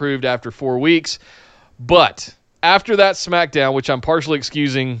could be improved after 4 weeks. But after that SmackDown, which I'm partially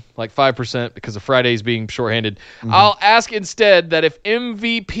excusing like 5% because of Fridays being shorthanded, I'll ask instead that if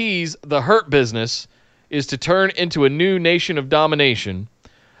MVP's The Hurt Business is to turn into a new Nation of Domination,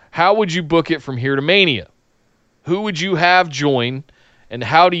 how would you book it from here to Mania? Who would you have join, and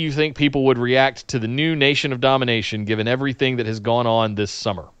how do you think people would react to the new Nation of Domination given everything that has gone on this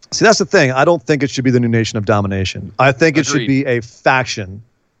summer? See, that's the thing. I don't think it should be the new Nation of Domination. I think it should be a faction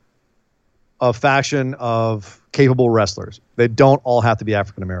of capable wrestlers. They don't all have to be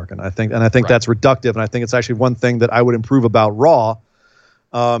African American. I think that's reductive, and I think it's actually one thing that I would improve about Raw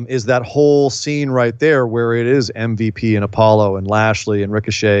is that whole scene right there where it is MVP and Apollo and Lashley and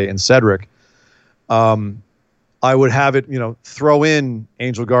Ricochet and Cedric. I would have it, throw in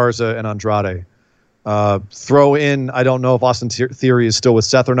Angel Garza and Andrade. Throw in, I don't know if Austin Theory is still with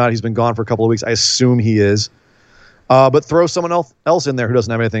Seth or not. He's been gone for a couple of weeks. I assume he is. But throw someone else in there who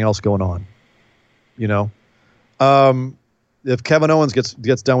doesn't have anything else going on. If Kevin Owens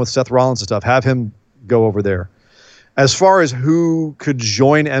gets done with Seth Rollins and stuff, have him go over there. As far as who could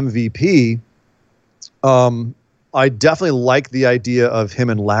join MVP, I definitely like the idea of him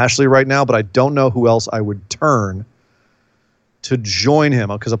and Lashley right now, but I don't know who else I would turn to join him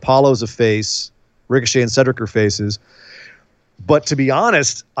because Apollo's a face, Ricochet and Cedric are faces. But to be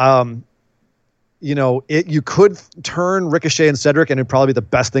honest, you could turn Ricochet and Cedric, and it'd probably be the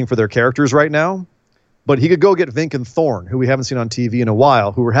best thing for their characters right now. But he could go get Vink and Thorne, who we haven't seen on TV in a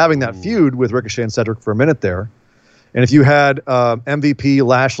while, who were having that feud with Ricochet and Cedric for a minute there. And if you had MVP,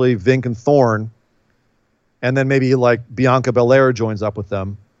 Lashley, Vink, and Thorne, and then maybe like Bianca Belair joins up with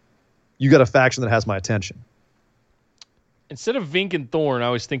them, you got a faction that has my attention. Instead of Vink and Thorne,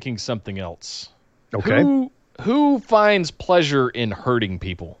 I was thinking something else. Okay. Who finds pleasure in hurting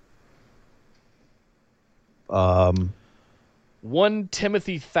people? One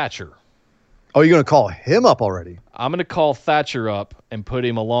Timothy Thatcher. Oh, you're going to call him up already? I'm going to call Thatcher up and put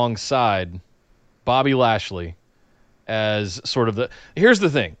him alongside Bobby Lashley as sort of the... Here's the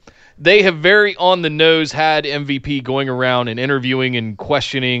thing. They have very on the nose had MVP going around and interviewing and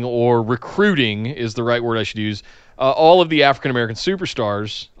questioning or recruiting is the right word I should use, all of the African-American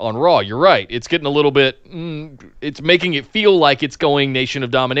superstars on Raw. You're right. It's getting a little bit... it's making it feel like it's going Nation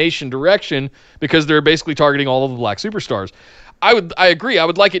of Domination direction because they're basically targeting all of the black superstars. I agree. I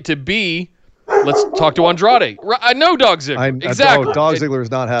would like it to be... Let's talk to Andrade. I know Dog Ziggler. Exactly. Dog Ziggler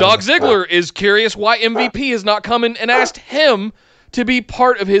is not having Dog Ziggler is curious why MVP has not come in and asked him to be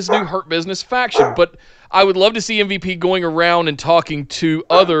part of his new Hurt Business faction. But I would love to see MVP going around and talking to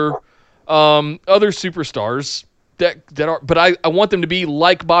other superstars that are. But I want them to be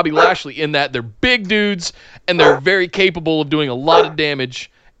like Bobby Lashley in that they're big dudes and they're very capable of doing a lot of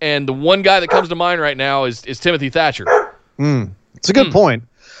damage. And the one guy that comes to mind right now is Timothy Thatcher. It's a good point.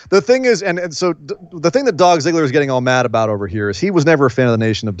 The thing is, and so the thing that Dog Ziggler is getting all mad about over here is he was never a fan of the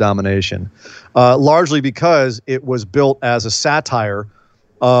Nation of Domination, largely because it was built as a satire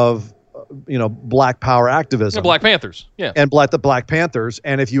of, Black Power activism. The Black Panthers, yeah. And the Black Panthers.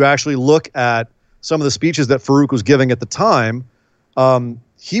 And if you actually look at some of the speeches that Farouk was giving at the time,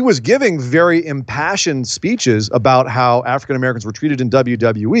 he was giving very impassioned speeches about how African Americans were treated in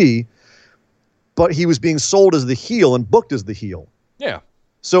WWE, but he was being sold as the heel and booked as the heel. Yeah.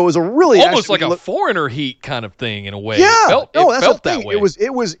 So it was a really almost like a foreigner heat kind of thing in a way. Yeah. It felt that way.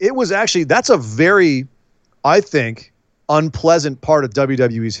 It was actually, that's a very, I think, unpleasant part of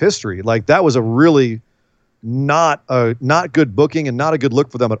WWE's history. Like, that was a really not good booking and not a good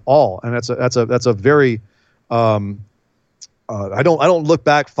look for them at all. And that's a very I don't look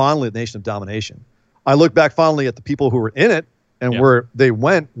back fondly at Nation of Domination. I look back fondly at the people who were in it and where they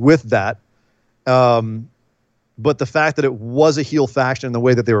went with that. But the fact that it was a heel faction and the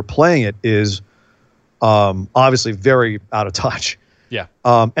way that they were playing it is obviously very out of touch. Yeah.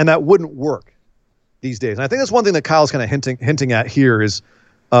 And that wouldn't work these days. And I think that's one thing that Kyle's kind of hinting at here is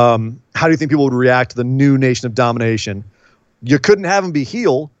how do you think people would react to the new Nation of Domination? You couldn't have them be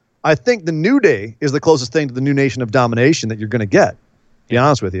heel. I think the New Day is the closest thing to the new Nation of Domination that you're going to get, to be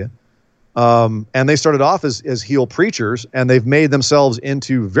honest with you. And they started off as heel preachers, and they've made themselves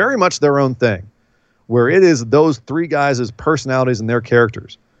into very much their own thing, where it is those three guys' personalities and their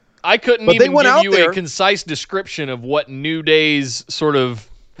characters. I couldn't even give you a concise description of what New Day's sort of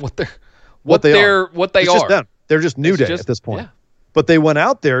what they are. Just them. They're just New Day at this point. Yeah. But they went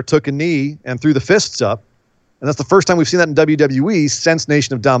out there, took a knee, and threw the fists up. And that's the first time we've seen that in WWE since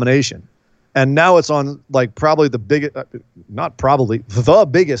Nation of Domination. And now it's on probably the biggest, not probably, the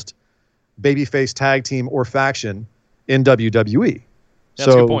biggest babyface tag team or faction in WWE.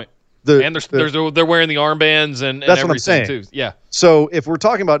 That's a good point. They're wearing the armbands and that's everything what I'm saying. Too. Yeah. So if we're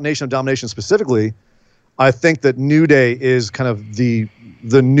talking about Nation of Domination specifically, I think that New Day is kind of the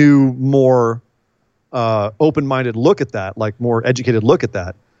new, more open-minded look at that, more educated look at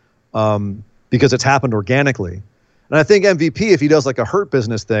that. Because it's happened organically. And I think MVP, if he does a Hurt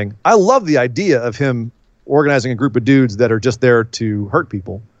Business thing, I love the idea of him organizing a group of dudes that are just there to hurt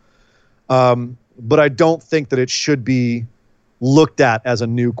people. But I don't think that it should be looked at as a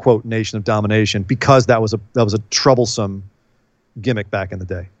new, quote, Nation of Domination, because that was a troublesome gimmick back in the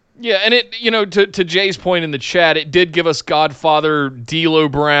day. Yeah, and it, to Jay's point in the chat, it did give us Godfather, D'Lo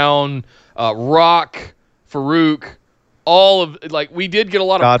Brown, Rock, Farouk, all of we did get a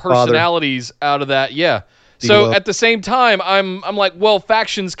lot of personalities out of that. Yeah. So at the same time, I'm like, well,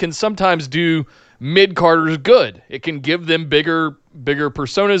 factions can sometimes do mid-carders good. It can give them bigger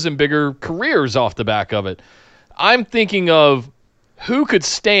personas and bigger careers off the back of it. I'm thinking of who could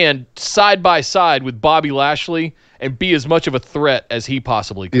stand side by side with Bobby Lashley and be as much of a threat as he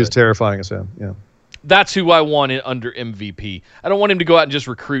possibly could. He is terrifying as him. Yeah. That's who I want under MVP. I don't want him to go out and just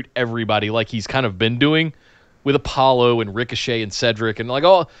recruit everybody like he's kind of been doing with Apollo and Ricochet and Cedric and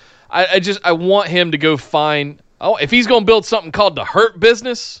I want him to go find. If he's going to build something called the Hurt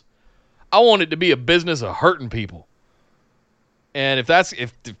Business, I want it to be a business of hurting people. And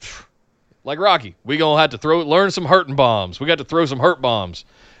if like Rocky, we gonna have to learn some hurting bombs. We got to throw some hurt bombs.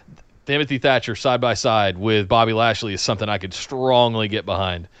 Timothy Thatcher side by side with Bobby Lashley is something I could strongly get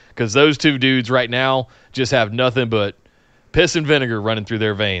behind, because those two dudes right now just have nothing but piss and vinegar running through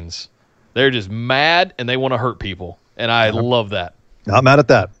their veins. They're just mad, and they want to hurt people, and I love that. Not mad at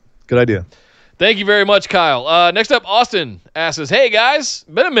that. Good idea. Thank you very much, Kyle. Next up, Austin asks us, hey, guys.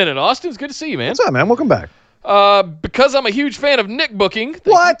 Been a minute, Austin. It's good to see you, man. What's up, man? Welcome back. Because I'm a huge fan of Nick booking.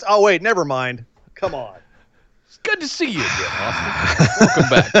 What? Oh, wait. Never mind. Come on. It's good to see you again, Austin. Welcome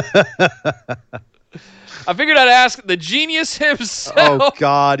back. I figured I'd ask the genius himself. Oh,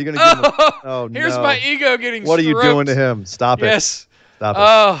 God. You're going to give him no. Here's my ego getting What stroked. are you doing to him? Stop it. Yes. Stop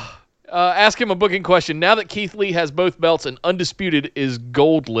it. Ask him a booking question. Now that Keith Lee has both belts and Undisputed is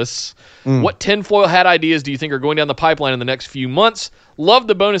goldless, what tinfoil hat ideas do you think are going down the pipeline in the next few months? Loved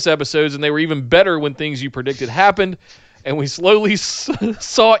the bonus episodes, and they were even better when things you predicted happened, and we slowly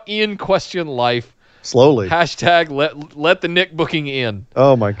saw Ian question life. Slowly. Hashtag let the Nick booking in.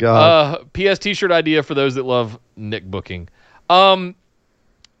 Oh, my God. PS t-shirt idea for those that love Nick booking.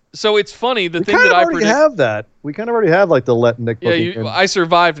 So it's funny, the thing that I predict... We kind of already have the let Nick booking. Yeah, I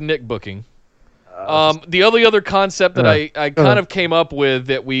survived Nick booking. The only other concept that I kind of came up with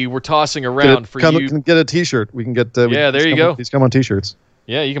that we were tossing around for you... Can get a t-shirt. We can get... there you go. These come on t-shirts.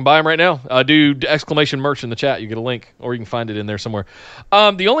 Yeah, you can buy them right now. Do exclamation merch in the chat. You get a link, or you can find it in there somewhere.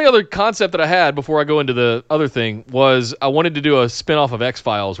 The only other concept that I had before I go into the other thing was I wanted to do a spinoff of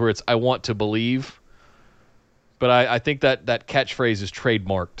X-Files where it's I Want to Believe. but I think that catchphrase is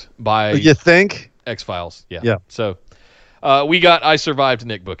trademarked by You think? X-Files. Yeah. Yeah. So I survived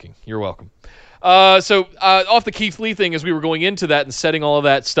Nick booking. You're welcome. So off the Keith Lee thing, as we were going into that and setting all of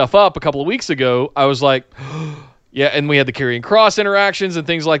that stuff up a couple of weeks ago, I was like, yeah, and we had the Karrion Kross interactions and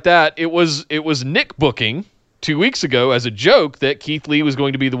things like that. It was Nick booking 2 weeks ago as a joke that Keith Lee was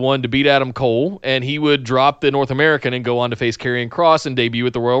going to be the one to beat Adam Cole, and he would drop the North American and go on to face Karrion Kross and debut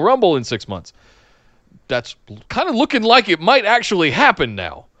at the Royal Rumble in 6 months. That's kind of looking like it might actually happen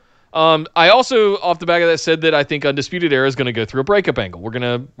now. I also, off the back of that, said that I think Undisputed Era is going to go through a breakup angle. We're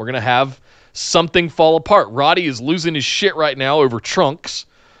gonna have something fall apart. Roddy is losing his shit right now over Trunks.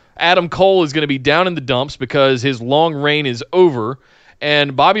 Adam Cole is going to be down in the dumps because his long reign is over.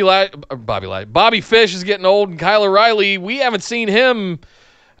 And Bobby Fish is getting old, and Kyle O'Reilly, we haven't seen him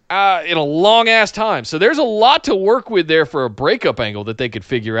in a long-ass time. So there's a lot to work with there for a breakup angle that they could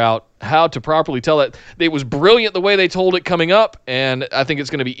figure out how to properly tell that. It was brilliant the way they told it coming up, and I think it's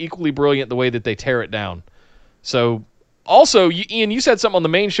going to be equally brilliant the way that they tear it down. So also, Ian, you said something on the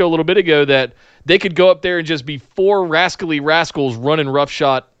main show a little bit ago that they could go up there and just be four rascally rascals running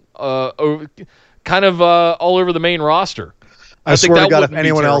roughshod all over the main roster. I swear to God, if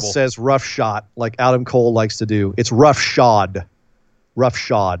anyone else says rough shot like Adam Cole likes to do, it's rough shod. Rough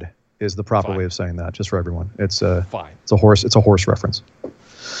shod is the proper way of saying that, just for everyone. It's fine. It's a horse reference.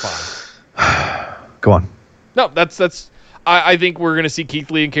 Fine. Go on. No, that's. I think we're going to see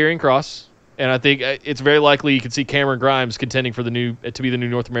Keith Lee and Karrion Kross, and I think it's very likely you could see Cameron Grimes contending for to be the new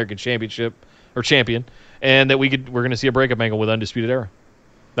North American champion, and that we're going to see a breakup angle with Undisputed Era.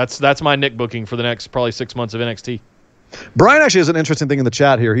 That's my Nick booking for the next probably 6 months of NXT. Brian actually has an interesting thing in the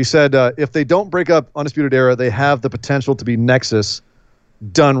chat here. He said if they don't break up Undisputed Era, they have the potential to be Nexus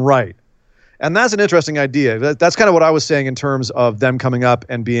done right. And that's an interesting idea. That's kind of what I was saying in terms of them coming up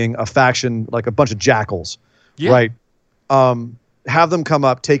and being a faction, like a bunch of jackals, right? Have them come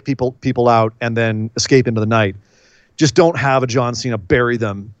up, take people out, and then escape into the night. Just don't have a John Cena bury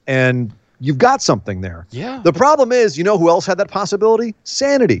them, and you've got something there. Yeah. The problem is, you know who else had that possibility?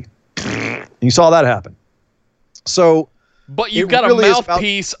 Sanity. And you saw that happen. So, but you've got really a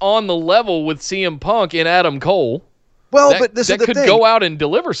mouthpiece on the level with CM Punk and Adam Cole. Well, but this is the thing. That could go out and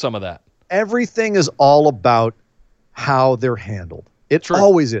deliver some of that. Everything is all about how they're handled. It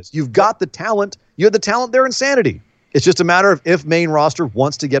always is. You've got the talent. You have the talent there in Sanity. It's just a matter of if main roster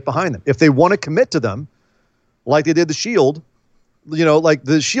wants to get behind them. If they want to commit to them, like they did the Shield, like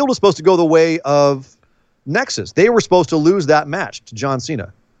the Shield was supposed to go the way of Nexus. They were supposed to lose that match to John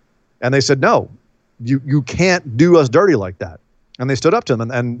Cena. And they said, no. You can't do us dirty like that. And they stood up to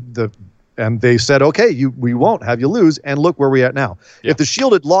them, and they said, okay, we won't have you lose, and look where we're at now. Yeah. If the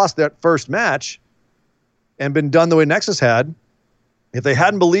Shield had lost that first match and been done the way Nexus had, if they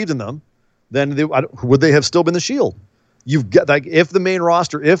hadn't believed in them, then would they have still been the Shield? You've got, like, if the main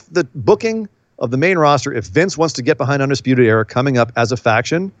roster, if the booking of the main roster, if Vince wants to get behind Undisputed Era coming up as a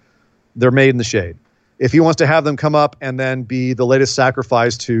faction, they're made in the shade. If he wants to have them come up and then be the latest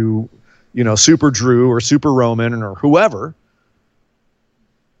sacrifice to Super Drew or Super Roman or whoever.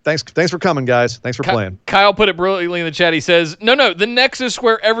 Thanks for coming, guys. Thanks for playing. Kyle put it brilliantly in the chat. He says, no, the Nexus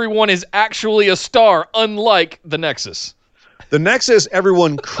where everyone is actually a star, unlike the Nexus. The Nexus,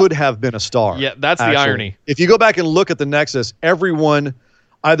 everyone could have been a star. Yeah, that's the irony. If you go back and look at the Nexus, everyone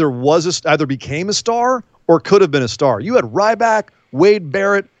either became a star or could have been a star. You had Ryback, Wade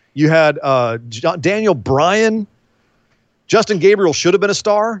Barrett, you had Daniel Bryan. Justin Gabriel should have been a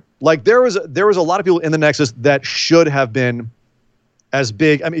star. Like there was a lot of people in the Nexus that should have been as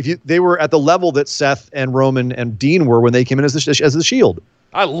big. I mean, they were at the level that Seth and Roman and Dean were when they came in as the Shield.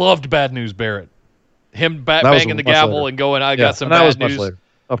 I loved Bad News Barrett. Him banging the gavel and going, I got some bad news. Much later.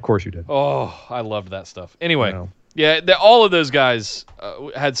 Of course you did. Oh, I loved that stuff. Anyway, all of those guys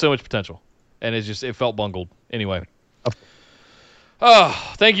had so much potential, and it felt bungled. Anyway.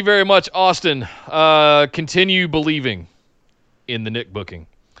 Oh, thank you very much, Austin. Continue believing in the Nick booking.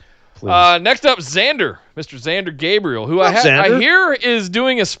 Next up, Xander, Mr. Xander Gabriel, who I hear is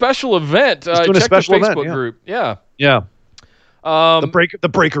doing a special event. He's doing a special Facebook event, group. Yeah. The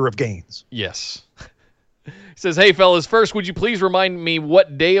breaker of gains. Yes. He says, hey, fellas, first, would you please remind me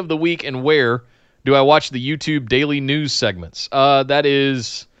what day of the week and where do I watch the YouTube daily news segments? That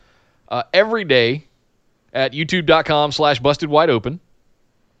is every day at youtube.com/bustedwideopen.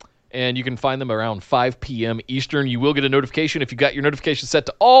 And you can find them around 5 p.m. Eastern. You will get a notification if you got your notification set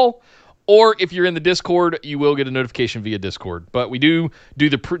to all, or if you're in the Discord, you will get a notification via Discord. But we do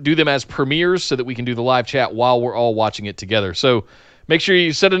them as premieres so that we can do the live chat while we're all watching it together. So make sure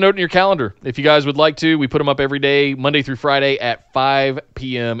you set a note in your calendar if you guys would like to. We put them up every day, Monday through Friday at 5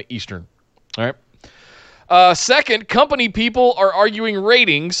 p.m. Eastern. All right. Second, company people are arguing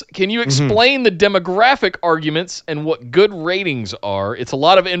ratings. Can you explain the demographic arguments and what good ratings are? It's a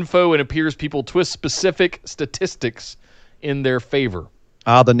lot of info and appears people twist specific statistics in their favor.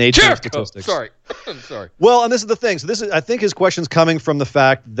 The nature Jericho. of statistics. Sorry. Sorry. Well, and this is the thing. So I think his question's coming from the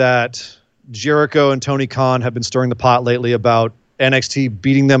fact that Jericho and Tony Khan have been stirring the pot lately about NXT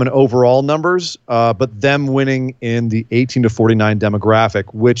beating them in overall numbers, but them winning in the 18 to 49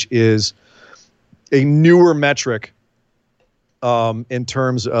 demographic, which is a newer metric in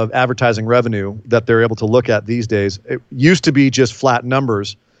terms of advertising revenue that they're able to look at these days. It used to be just flat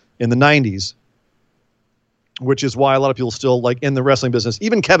numbers in the 90s, which is why a lot of people still, like in the wrestling business,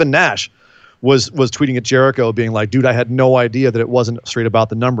 even Kevin Nash was tweeting at Jericho being like, dude, I had no idea that it wasn't straight about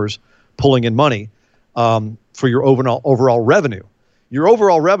the numbers pulling in money for your overall revenue. Your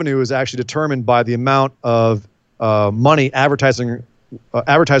overall revenue is actually determined by the amount of money advertisers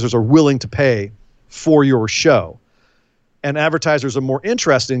are willing to pay for your show. And advertisers are more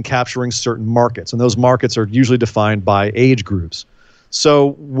interested in capturing certain markets, and those markets are usually defined by age groups.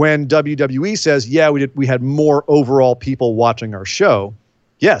 So when WWE says, yeah, we had more overall people watching our show,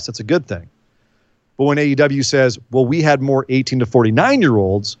 yes, that's a good thing. But when AEW says, well, we had more 18 to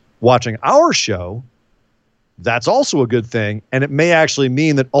 49-year-olds watching our show, that's also a good thing. And it may actually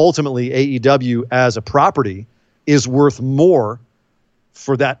mean that ultimately AEW as a property is worth more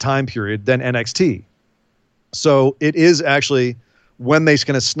for that time period than NXT. So it is actually, when they're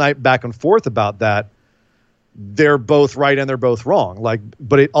going to snipe back and forth about that, they're both right and they're both wrong.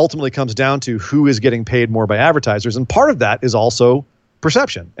 But it ultimately comes down to who is getting paid more by advertisers. And part of that is also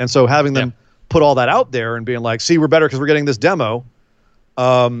perception. And so having them put all that out there and being like, see, we're better because we're getting this demo,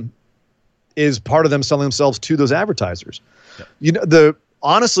 is part of them selling themselves to those advertisers. Yep. You know,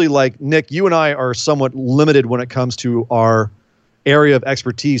 honestly, like Nick, you and I are somewhat limited when it comes to our area of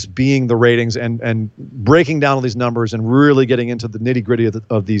expertise being the ratings and breaking down all these numbers and really getting into the nitty gritty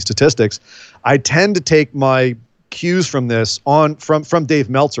of these statistics. I tend to take my cues from this from Dave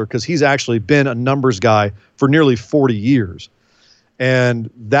Meltzer, because he's actually been a numbers guy for nearly 40 years. And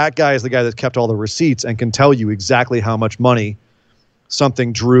that guy is the guy that kept all the receipts and can tell you exactly how much money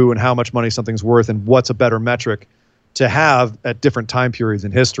something drew and how much money something's worth and what's a better metric to have at different time periods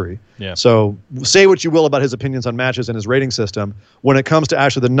in history. Yeah. So say what you will about his opinions on matches and his rating system. When it comes to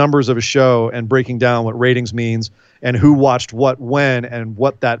actually the numbers of a show and breaking down what ratings means and who watched what when and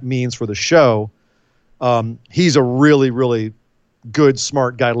what that means for the show, he's a really, really good,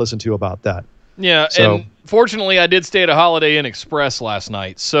 smart guy to listen to about that. Yeah, and fortunately I did stay at a Holiday Inn Express last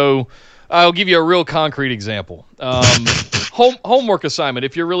night, so I'll give you a real concrete example. Homework assignment,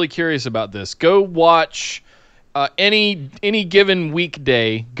 if you're really curious about this, go watch any given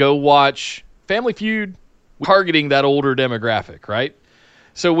weekday, go watch Family Feud, targeting that older demographic, right?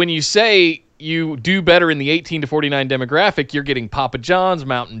 So when you say you do better in the 18 to 49 demographic, you're getting Papa John's,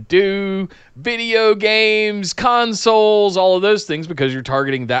 Mountain Dew, video games, consoles, all of those things, because you're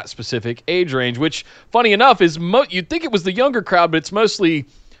targeting that specific age range, which, funny enough, is you'd think it was the younger crowd, but it's mostly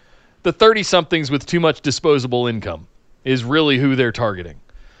the 30-somethings with too much disposable income is really who they're targeting.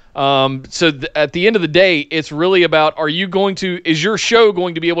 So at the end of the day, it's really about, is your show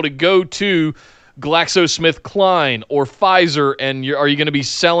going to be able to go to GlaxoSmithKline or Pfizer, and are you going to be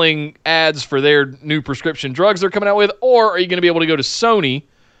selling ads for their new prescription drugs they're coming out with, or are you going to be able to go to Sony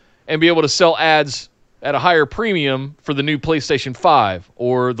and be able to sell ads at a higher premium for the new PlayStation 5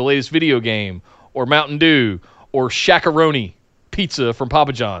 or the latest video game or Mountain Dew or Shaq-a-Roni pizza from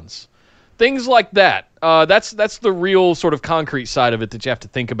Papa John's? Things like that. That's the real sort of concrete side of it that you have to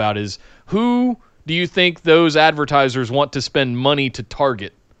think about, is who do you think those advertisers want to spend money to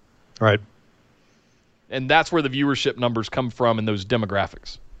target? Right. And that's where the viewership numbers come from in those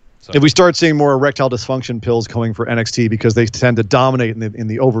demographics. So. If we start seeing more erectile dysfunction pills coming for NXT because they tend to dominate in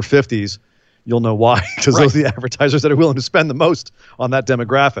the over 50s, you'll know why. Because those are the advertisers that are willing to spend the most on that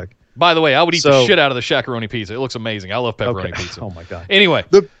demographic. By the way, I would eat the shit out of the Shaq-a-Roni pizza. It looks amazing. I love pepperoni pizza. Oh, my God. Anyway.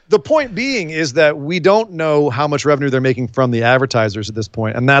 The point being is that we don't know how much revenue they're making from the advertisers at this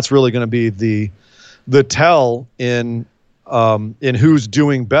point, and that's really going to be the tell in who's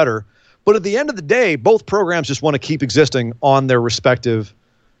doing better. But at the end of the day, both programs just want to keep existing on their respective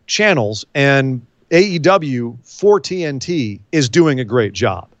channels, and AEW for TNT is doing a great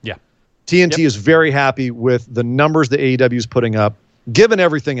job. Yeah. TNT is very happy with the numbers that AEW is putting up, given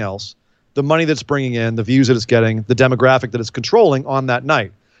everything else, the money that's bringing in, the views that it's getting, the demographic that it's controlling on that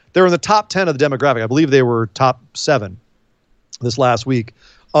night. They're in the top 10 of the demographic. I believe they were top 7 this last week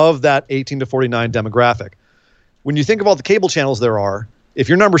of that 18 to 49 demographic. When you think of all the cable channels there are, if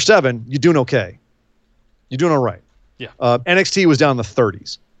you're number 7, you're doing okay. You're doing all right. Yeah. NXT was down in the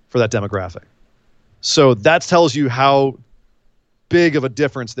 30s for that demographic. So that tells you how big of a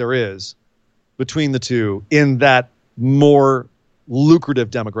difference there is between the two in that more lucrative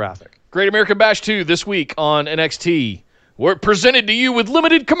demographic. Great American Bash 2 this week on NXT. We're presented to you with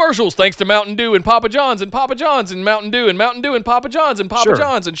limited commercials thanks to Mountain Dew and Papa John's and Papa John's and Mountain Dew and Mountain Dew and Papa John's and Papa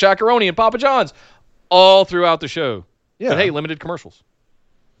John's and Shaq-a-Roni and Papa John's all throughout the show. Yeah. But hey, limited commercials.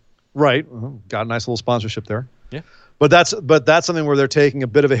 Right. Got a nice little sponsorship there. Yeah. But that's something where they're taking a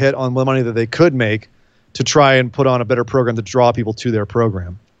bit of a hit on the money that they could make to try and put on a better program to draw people to their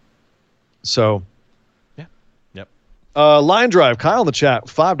program. So, yeah. Yep. Line Drive, Kyle in the chat,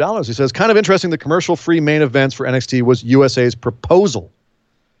 $5. He says, kind of interesting the commercial-free main events for NXT was USA's proposal.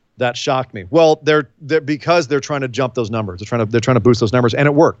 That shocked me. Well, they're because they're trying to jump those numbers. They're trying to boost those numbers, and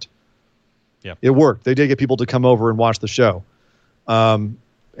it worked. Yeah. It worked. They did get people to come over and watch the show.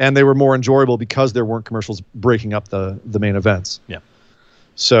 And they were more enjoyable because there weren't commercials breaking up the main events. Yeah.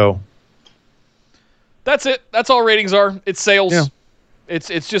 So that's it. That's all ratings are. It's sales. Yeah.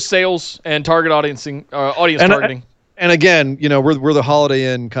 It's just sales and target audience targeting. And again, we're the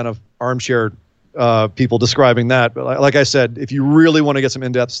Holiday Inn kind of armchair people describing that. But like I said, if you really want to get some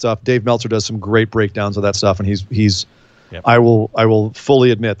in-depth stuff, Dave Meltzer does some great breakdowns of that stuff, and he's yep. I will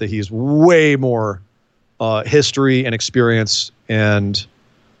fully admit that he's way more history and experience and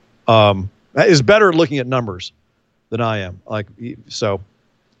is better at looking at numbers than I am.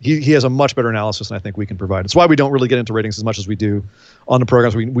 He has a much better analysis than I think we can provide. It's why we don't really get into ratings as much as we do on the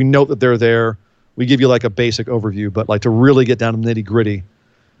programs. We note that they're there. We give you like a basic overview, but like to really get down to the nitty gritty,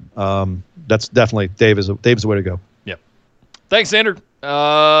 that's definitely Dave's the way to go. Yep. Thanks, Andrew.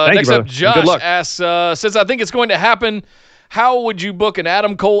 Next up, Josh asks, says, I think it's going to happen. How would you book an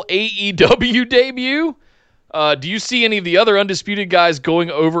Adam Cole AEW debut? Do you see any of the other undisputed guys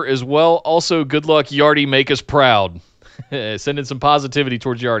going over as well? Also, good luck, Yardy. Make us proud. Sending some positivity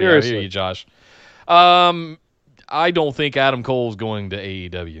towards Yardy. I hear you, Josh. I don't think Adam Cole's going to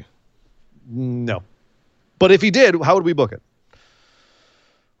AEW. No. But if he did, how would we book it?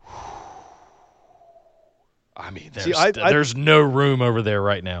 I mean, there's no room over there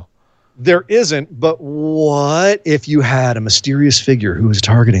right now. There isn't, but what if you had a mysterious figure who was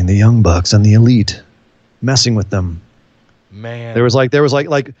targeting the Young Bucks and the Elite, messing with them? Man. There was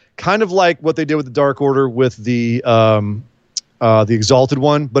kind of like what they did with the Dark Order with the Exalted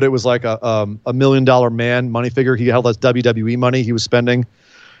one, but it was like a $1 million man money figure. He held less WWE money he was spending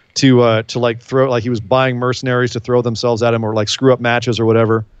to like throw, like he was buying mercenaries to throw themselves at him or like screw up matches or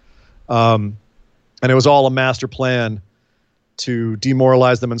whatever. And it was all a master plan to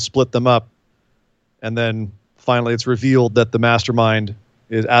demoralize them and split them up. And then finally it's revealed that the mastermind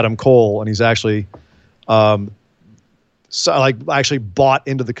is Adam Cole, and he's actually actually bought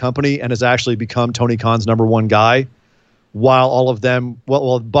into the company and has actually become Tony Khan's #1 guy, while all of them,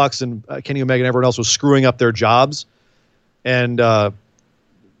 well Bucks and Kenny Omega and everyone else was screwing up their jobs. And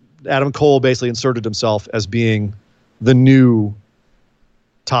Adam Cole basically inserted himself as being the new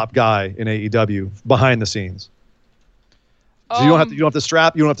top guy in AEW behind the scenes. So you don't have to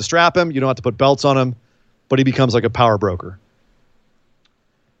strap him, you don't have to put belts on him, but he becomes like a power broker.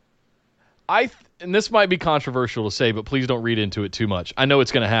 And this might be controversial to say, but please don't read into it too much. I know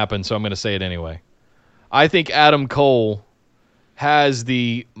it's going to happen, so I'm going to say it anyway. I think Adam Cole has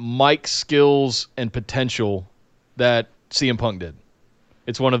the mic skills and potential that CM Punk did.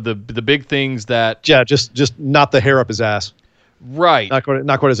 It's one of the big things that... Yeah, just not the hair up his ass. Right. Not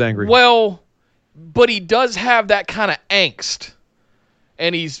quite as angry. Well, but he does have that kind of angst.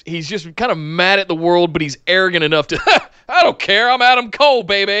 And he's just kind of mad at the world, but he's arrogant enough to, I don't care, I'm Adam Cole,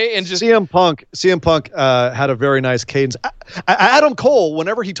 baby. And just CM Punk had a very nice cadence. Adam Cole,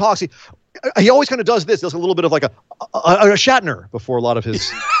 whenever he talks, he always kind of does this. Does a little bit of like a Shatner before a lot of his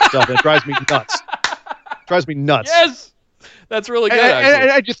stuff. It drives me nuts. Yes, that's really good.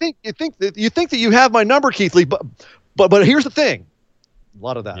 And you think that you have my number, Keith Lee, but here's the thing. A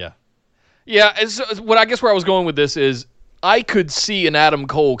lot of that. Yeah. What I guess where I was going with this is I could see an Adam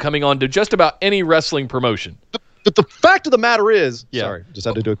Cole coming on to just about any wrestling promotion. But the fact of the matter is, sorry, just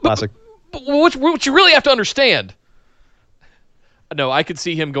had to do a classic. But what you really have to understand. No, I could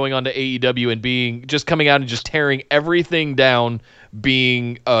see him going on to AEW and just coming out and just tearing everything down,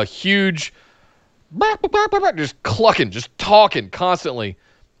 being a huge, just clucking, just talking constantly,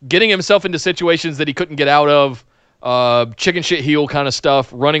 getting himself into situations that he couldn't get out of, chicken shit heel kind of stuff,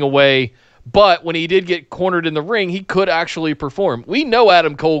 running away. But when he did get cornered in the ring, he could actually perform. We know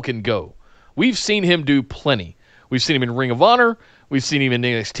Adam Cole can go. We've seen him do plenty. We've seen him in Ring of Honor. We've seen him in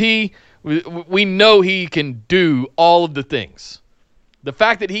NXT. We know he can do all of the things. The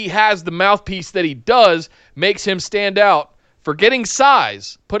fact that he has the mouthpiece that he does makes him stand out. Forgetting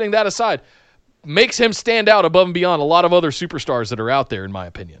size, putting that aside, makes him stand out above and beyond a lot of other superstars that are out there, in my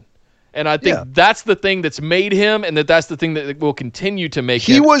opinion. And I think that's the thing that's made him, and that's the thing that will continue to make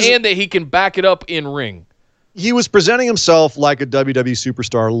him, and that he can back it up in ring. He was presenting himself like a WWE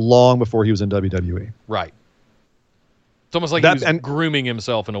superstar long before he was in WWE. Right. It's almost like he was grooming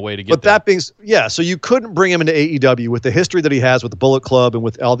himself in a way to get But there. that being, so you couldn't bring him into AEW with the history that he has with the Bullet Club and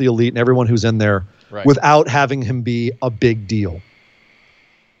with all the Elite and everyone who's in there without having him be a big deal.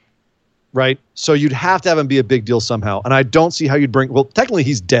 Right? So you'd have to have him be a big deal somehow. And I don't see how you'd bring, well, technically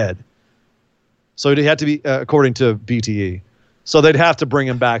he's dead. So it had to be, according to BTE. So they'd have to bring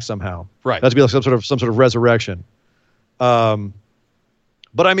him back somehow. Right. That'd be like some sort of resurrection.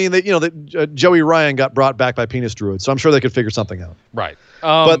 But I mean, that Joey Ryan got brought back by Penis Druid, so I'm sure they could figure something out. Right.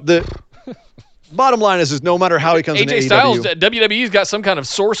 But the bottom line is no matter how he comes into AEW, Styles, WWE's got some kind of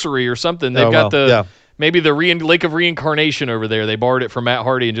sorcery or something. They've got maybe the Lake of Reincarnation over there. They borrowed it from Matt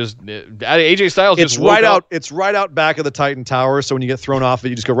Hardy and just AJ Styles. It's right out. It's right out back of the Titan Tower. So when you get thrown off it,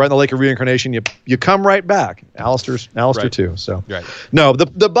 you just go right in the Lake of Reincarnation. You come right back. Alistair too. So no,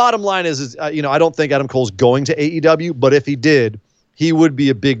 the bottom line is I don't think Adam Cole's going to AEW, but if he did, he would be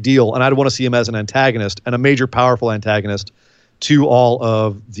a big deal, and I'd want to see him as an antagonist and a major, powerful antagonist to all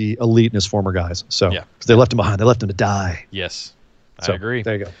of the Elite and his former guys. So, because they left him behind. They left him to die. Yes, I agree.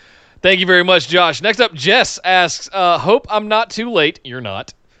 There you go. Thank you very much, Josh. Next up, Jess asks, hope I'm not too late. You're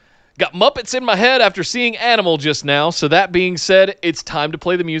not. Got Muppets in my head after seeing Animal just now. So that being said, it's time to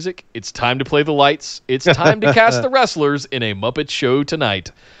play the music. It's time to play the lights. It's time to cast the wrestlers in a Muppet show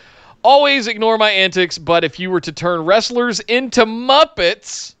tonight. Always ignore my antics, but if you were to turn wrestlers into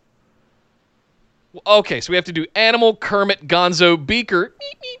Muppets... Okay, so we have to do Animal, Kermit, Gonzo, Beaker,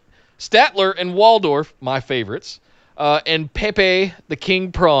 Statler, and Waldorf, my favorites, and Pepe, the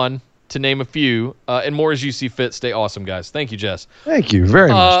King Prawn, to name a few, and more as you see fit. Stay awesome, guys. Thank you, Jess. Thank you very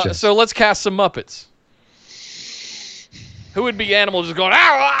much, Jess. So let's cast some Muppets. Who would be Animal just going, ow,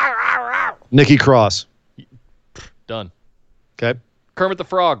 ow, ow, ow? Nikki Cross. Done. Okay. Kermit the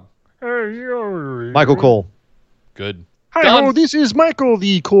Frog. Michael Cole. Good. Hi, this is Michael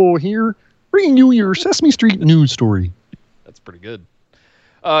the Cole here, bringing you your Sesame Street news story. That's pretty good.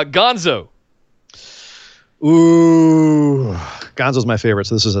 Gonzo. Ooh, Gonzo's my favorite,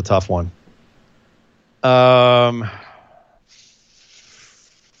 so this is a tough one.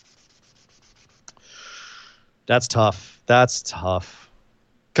 That's tough.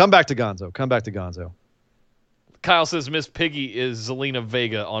 Come back to Gonzo. Kyle says Miss Piggy is Zelina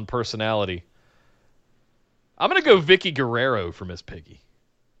Vega on personality. I'm going to go Vicky Guerrero for Miss Piggy.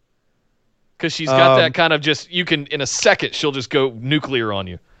 Because she's got that kind of just, you can, in a second, she'll just go nuclear on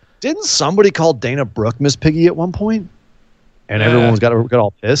you. Didn't somebody call Dana Brooke Miss Piggy at one point? And everyone got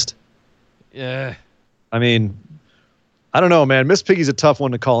all pissed? Yeah. I mean, I don't know, man. Miss Piggy's a tough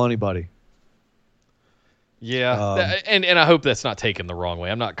one to call anybody. Yeah. And I hope that's not taken the wrong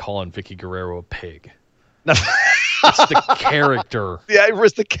way. I'm not calling Vicky Guerrero a pig. It's the character. Yeah,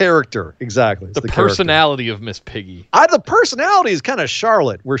 it's the character. Exactly. It's the personality of Miss Piggy. The personality is kind of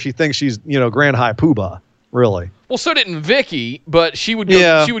Charlotte, where she thinks she's, Grand High Poobah, really. Well, so didn't Vicky, but she would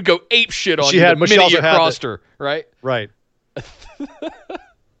go, she would go ape shit on you the minute you crossed her, right? Right.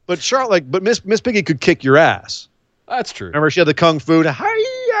 But Charlotte, but Miss Piggy could kick your ass. That's true. Remember, she had the kung fu.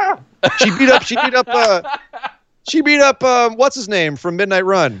 Hi-ya! She beat up what's his name from Midnight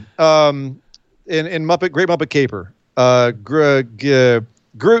Run? In Great Muppet Caper. Grodin.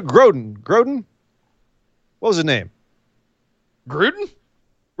 What was his name? Gruden?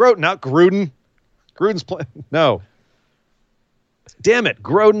 Not Gruden. Gruden's playing. No. Damn it,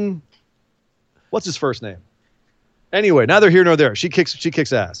 Grodin. What's his first name? Anyway, neither here nor there. She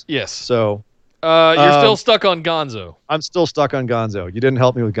kicks ass. Yes. So you're still stuck on Gonzo. I'm still stuck on Gonzo. You didn't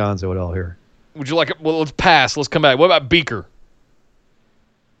help me with Gonzo at all here. Would you like it? Well, let's pass. Let's come back. What about Beaker?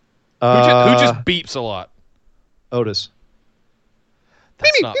 Who just beeps a lot? Otis.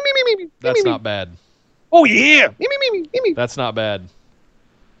 That's not bad. Oh, yeah. That's not bad.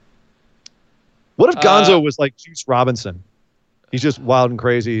 What if Gonzo was like Juice Robinson? He's just wild and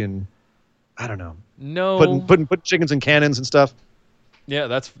crazy and I don't know. No. Putting chickens in cannons and stuff. Yeah,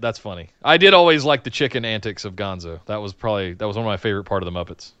 that's funny. I did always like the chicken antics of Gonzo. That was one of my favorite part of the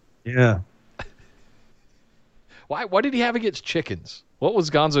Muppets. Yeah. Why did he have against chickens? What was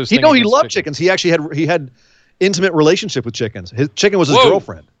Gonzo's thing? He loved chickens. He actually had intimate relationship with chickens. His chicken was his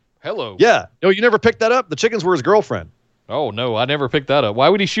girlfriend. Hello. Yeah. No, you never picked that up. The chickens were his girlfriend. Oh no, I never picked that up. Why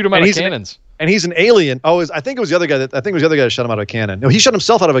would he shoot him out of cannons? And he's an alien. Oh, I think it was the other guy that shot him out of a cannon. No, he shot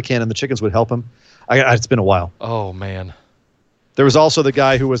himself out of a cannon. The chickens would help him. It's been a while. Oh man. There was also the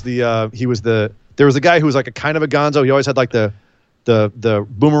guy who was there was the guy who was like a kind of a Gonzo. He always had like the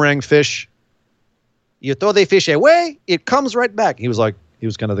boomerang fish You throw the fish away, it comes right back. He was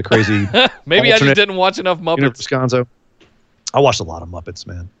kind of the crazy. Maybe I just alternate didn't watch enough Muppets. Gonzo. I watched a lot of Muppets,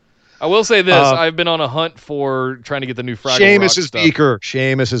 man. I will say this: I've been on a hunt for trying to get the new Fraggle Rock Seamus's stuff. Beaker.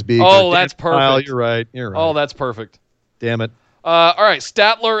 Seamus's Beaker. Oh, that's perfect. Kyle, you're right. Oh, that's perfect. Damn it. All right,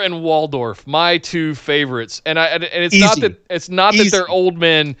 Statler and Waldorf, my two favorites, and it's Easy. not that they're old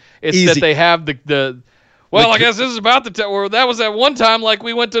men; it's that they have the. Well, I guess this is about the where that was at one time. Like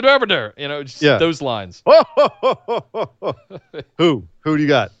we went to Derbyder, just those lines. Who do you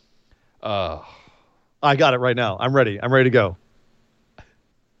got? I got it right now. I'm ready. I'm ready to go.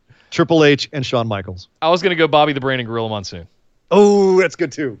 Triple H and Shawn Michaels. I was going to go Bobby the Brain and Gorilla Monsoon. Oh, that's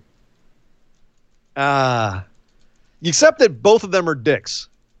good too. Except that both of them are dicks.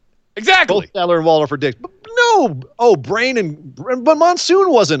 Exactly. Both Statler and Waldorf are dicks. But no. Brain but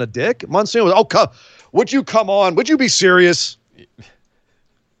Monsoon wasn't a dick. Monsoon was. Would you come on? Would you be serious?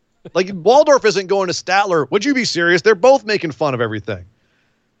 Like Waldorf isn't going to Statler. Would you be serious? They're both making fun of everything.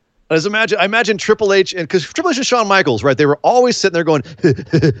 I imagine Triple H because Triple H and Shawn Michaels, right? They were always sitting there going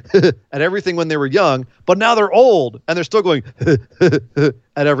at everything when they were young, but now they're old and they're still going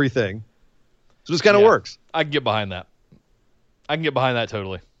at everything. So this kind of works. I can get behind that.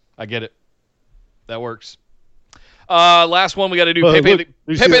 Totally. I get it. That works. Last one we got to do Pepe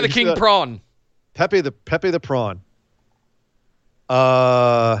the King Prawn. Pepe the Prawn.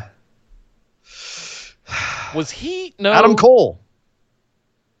 Was he? No. Adam Cole.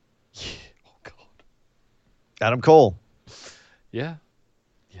 Oh God. Adam Cole. Yeah.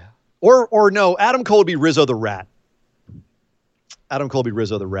 Or no, Adam Cole would be Rizzo the Rat.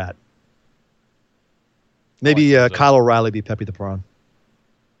 Maybe Kyle O'Reilly be Pepe the Prawn.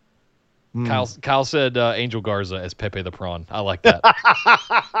 Kyle said Angel Garza as Pepe the Prawn. I like that.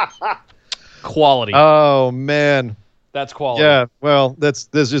 Quality. Oh man, that's quality. Yeah. Well, there's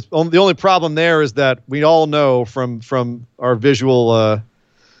just the only problem there is that we all know from our visual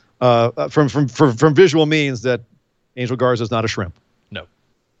from visual means that Angel Garza is not a shrimp. No.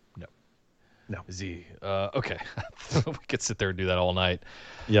 Is he? Okay. We could sit there and do that all night.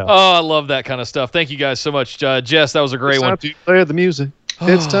 Yeah. Oh, I love that kind of stuff. Thank you guys so much, Jess. That was a great one. It's time to play the music.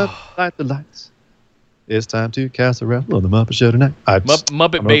 It's time to light the lights. It's time to cast around on the Muppet Show tonight.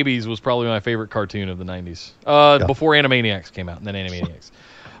 Muppet Babies was probably my favorite cartoon of the 90s. Before Animaniacs came out, and then Animaniacs.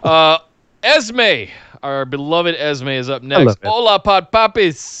 Esme, our beloved Esme, is up next. Hola, Pod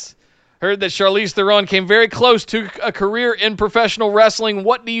Papis. Heard that Charlize Theron came very close to a career in professional wrestling.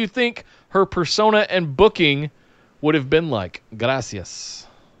 What do you think her persona and booking would have been like? Gracias.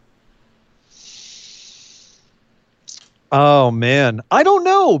 Oh man, I don't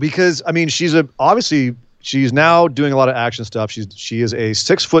know because I mean she's now doing a lot of action stuff. She is a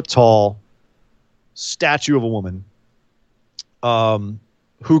 6 foot tall statue of a woman,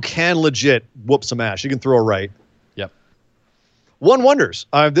 who can legit whoop some ass. She can throw a right. Yep. One wonders.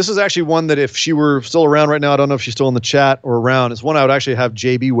 This is actually one that if she were still around right now, I don't know if she's still in the chat or around. It's one I would actually have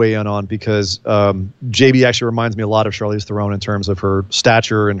JB weigh in on because JB actually reminds me a lot of Charlize Theron in terms of her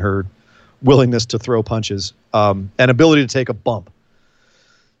stature and her willingness to throw punches and ability to take a bump.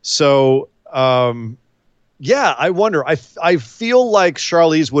 So, yeah, I wonder. I feel like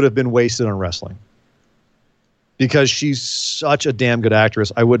Charlize would have been wasted on wrestling because she's such a damn good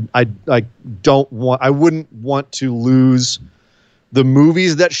actress. I wouldn't want to lose the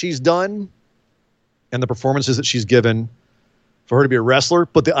movies that she's done and the performances that she's given for her to be a wrestler.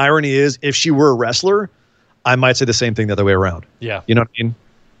 But the irony is, if she were a wrestler, I might say the same thing the other way around. Yeah. You know what I mean?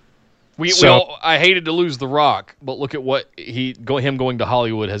 I hated to lose The Rock, but look at what him going to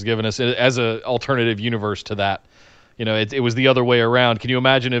Hollywood has given us as an alternative universe to that. It was the other way around. Can you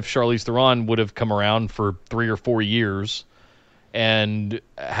imagine if Charlize Theron would have come around for 3 or 4 years and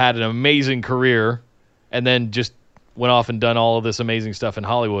had an amazing career and then just went off and done all of this amazing stuff in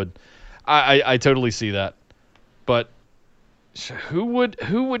Hollywood? I totally see that. But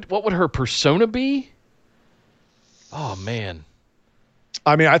what would her persona be? Oh, man.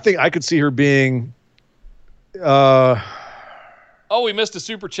 I mean, I think I could see her being. Oh, we missed a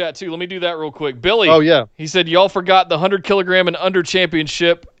super chat too. Let me do that real quick. Billy. Oh yeah. He said y'all forgot the 100 kilogram and under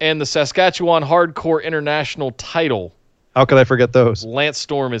championship and the Saskatchewan Hardcore International title. How could I forget those? Lance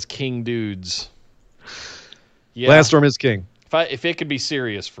Storm is king, dudes. Yeah. Lance Storm is king. If it could be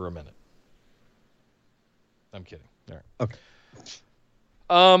serious for a minute. I'm kidding. All right.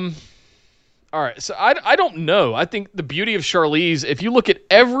 Okay. All right, so I don't know. I think the beauty of Charlize, if you look at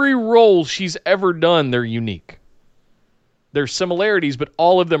every role she's ever done, they're unique. There's similarities, but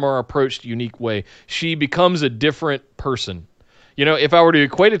all of them are approached a unique way. She becomes a different person. If I were to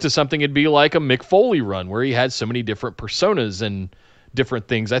equate it to something, it'd be like a Mick Foley run where he had so many different personas and different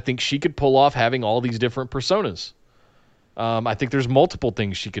things. I think she could pull off having all these different personas. I think there's multiple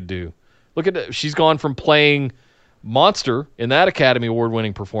things she could do. Look at it. She's gone from playing Monster in that Academy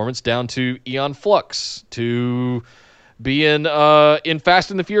Award-winning performance down to Aeon Flux, to being in Fast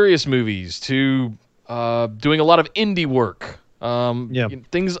and the Furious movies, to doing a lot of indie work.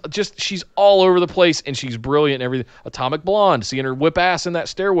 Things just, she's all over the place, and she's brilliant and everything. Atomic Blonde, seeing her whip ass in that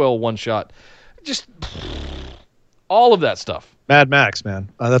stairwell one shot. Just all of that stuff. Mad Max, man.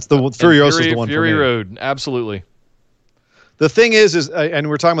 That's the Furiosa is the one for me. Fury Road, absolutely. The thing is, and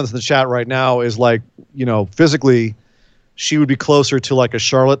we're talking about this in the chat right now, is like, you know, physically, she would be closer to like a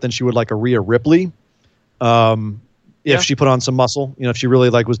Charlotte than she would like a Rhea Ripley. If she put on some muscle, you know, if she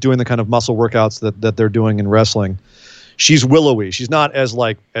really like was doing the kind of muscle workouts that they're doing in wrestling. She's willowy. She's not as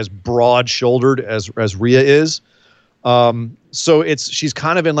broad shouldered as Rhea is. So she's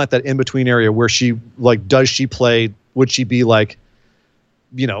kind of in like that in between area where she like, does she play? Would she be like,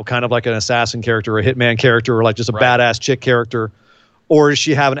 you know, kind of like an assassin character or a hitman character or like just a badass chick character? Or does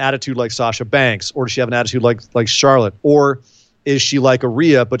she have an attitude like Sasha Banks? Or does she have an attitude like Charlotte? Or is she like a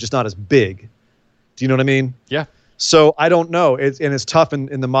Rhea but just not as big? Do you know what I mean? Yeah. So I don't know. It's tough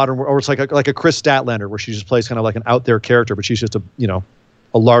in the modern world. Or it's like a Chris Statlander where she just plays kind of like an out there character, but she's just a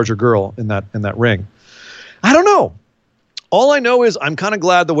larger girl in that ring. I don't know. All I know is I'm kind of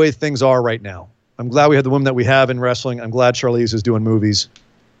glad the way things are right now. I'm glad we have the women that we have in wrestling. I'm glad Charlize is doing movies.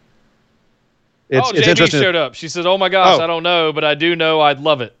 It's Jamie interesting. showed up. She says, "Oh my gosh, I don't know, but I do know I'd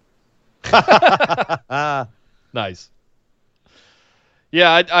love it." Nice.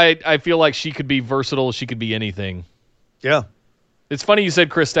 Yeah, I feel like she could be versatile. She could be anything. Yeah. It's funny you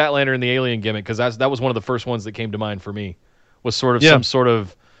said Chris Statlander in the Alien gimmick, because that was one of the first ones that came to mind for me. Was sort of some sort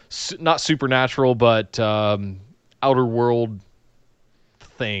of not supernatural, but outer world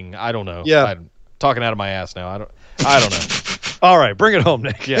thing. I don't know. Yeah. I'm talking out of my ass now. I don't know. All right, bring it home,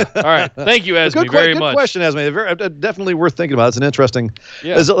 Nick. Yeah. All right. Thank you, Esme, very much. Good question, Esme. Definitely worth thinking about. It's an interesting.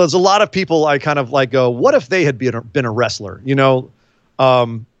 Yeah. There's a lot of people I kind of like go, what if they had been a wrestler? You know, a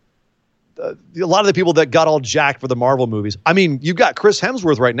lot of the people that got all jacked for the Marvel movies. I mean, you've got Chris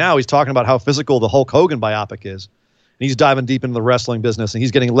Hemsworth right now. He's talking about how physical the Hulk Hogan biopic is. And he's diving deep into the wrestling business, and he's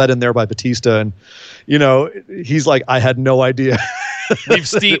getting led in there by Batista. And, you know, he's like, I had no idea. We've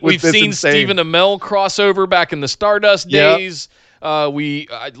seen Stephen Amell crossover back in the Stardust days. We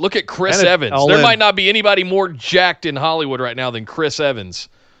look at Chris Evans. There might not be anybody more jacked in Hollywood right now than Chris Evans.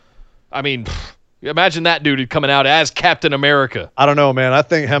 I mean, imagine that dude coming out as Captain America. I don't know, man. I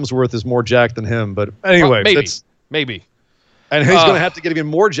think Hemsworth is more jacked than him. But anyway, maybe. And he's going to have to get even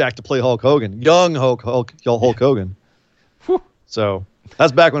more jacked to play Hulk Hogan, young Hulk Hogan. Whew. So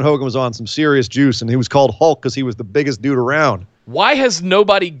that's back when Hogan was on some serious juice, and he was called Hulk because he was the biggest dude around. Why has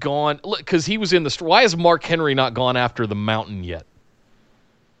nobody gone? Because he was in the. Why has Mark Henry not gone after the Mountain yet?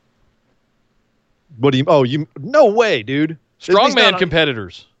 What do you? Oh, no way, dude. Strongman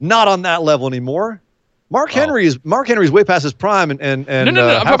competitors. Not on that level anymore. Mark Henry's way past his prime, and no.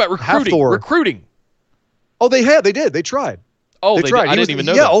 I'm talking about recruiting. Recruiting. Oh, they did. They tried. Oh, they tried. I didn't even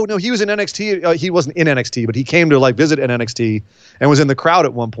know that. Yeah. Oh no, he was in NXT. He wasn't in NXT, but he came to like visit at NXT and was in the crowd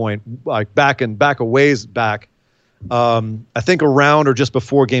at one point, like back a ways back. I think around or just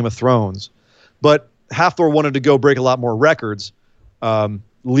before Game of Thrones, but Hathor wanted to go break a lot more records,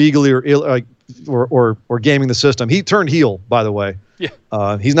 legally or gaming the system. He turned heel, by the way.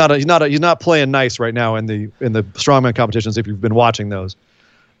 Yeah. He's not playing nice right now in the strongman competitions. If you've been watching those,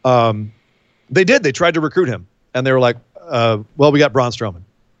 they tried to recruit him, and they were like, well, we got Braun Strowman,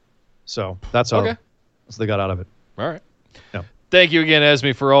 so that's how they got out of it. All right. Yeah. Thank you again,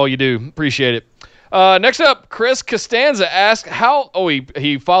 Esme, for all you do. Appreciate it. Next up, Chris Costanza asked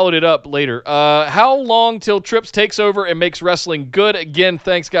he followed it up later. How long till Trips takes over and makes wrestling good again?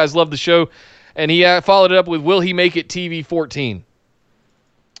 Thanks, guys. Love the show. And he followed it up with, will he make it TV 14?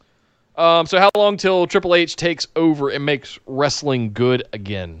 So how long till Triple H takes over and makes wrestling good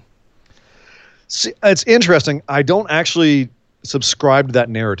again? See, it's interesting. I don't actually subscribe to that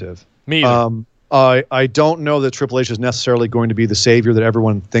narrative. Me either. I don't know that Triple H is necessarily going to be the savior that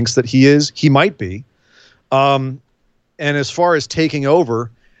everyone thinks that he is. He might be. And as far as taking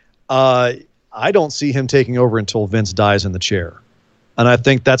over, I don't see him taking over until Vince dies in the chair. And I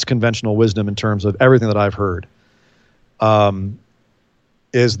think that's conventional wisdom in terms of everything that I've heard,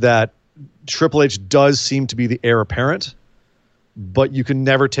 is that Triple H does seem to be the heir apparent, but you can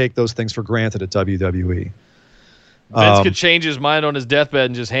never take those things for granted at WWE. Vince could change his mind on his deathbed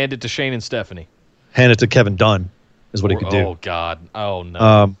and just hand it to Shane and Stephanie. Hand it to Kevin Dunn is what he could do. Oh God! Oh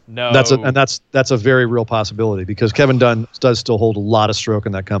no! No. That's a very real possibility because Kevin Dunn does still hold a lot of stroke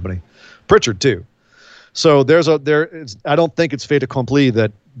in that company. Pritchard too. So I don't think it's fait accompli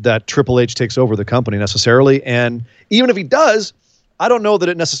that Triple H takes over the company necessarily. And even if he does, I don't know that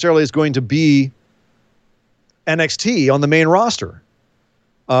it necessarily is going to be NXT on the main roster.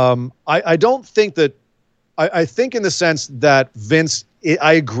 I don't think that. I think in the sense that Vince,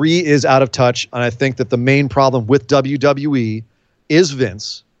 I agree, is out of touch, and I think that the main problem with WWE is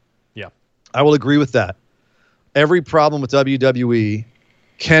Vince. Yeah, I will agree with that. Every problem with WWE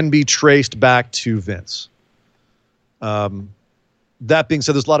can be traced back to Vince. That being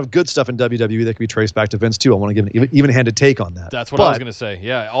said, there's a lot of good stuff in WWE that can be traced back to Vince too. I want to give an even-handed take on that. That's what I was going to say.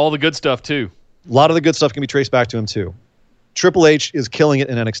 Yeah, all the good stuff too. A lot of the good stuff can be traced back to him too. Triple H is killing it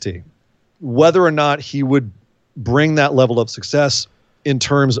in NXT. Whether or not he would bring that level of success in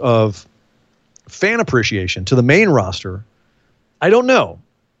terms of fan appreciation to the main roster, I don't know.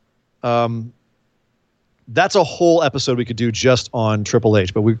 That's a whole episode we could do just on Triple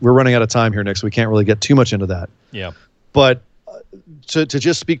H, but we're running out of time here, Nick, so we can't really get too much into that. Yeah. But to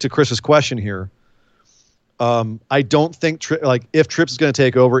just speak to Chris's question here, I don't think if Trips is going to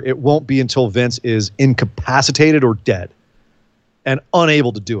take over, it won't be until Vince is incapacitated or dead and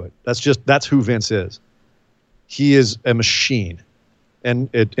unable to do it. That's who Vince is. He is a machine. And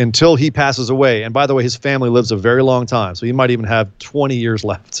until he passes away, and by the way, his family lives a very long time, so he might even have 20 years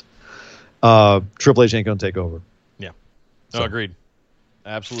left. Triple H ain't going to take over. Yeah. No, agreed.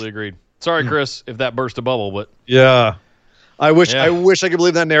 Absolutely agreed. Sorry, Chris, if that burst a bubble, but yeah. I wish I could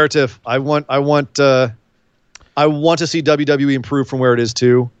believe that narrative. I want to see WWE improve from where it is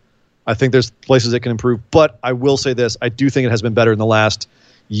too. I think there's places it can improve, but I will say this: I do think it has been better in the last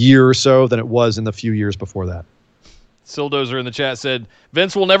year or so than it was in the few years before that. Sildozer in the chat said,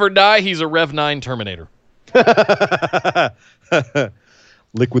 Vince will never die. He's a Rev 9 Terminator.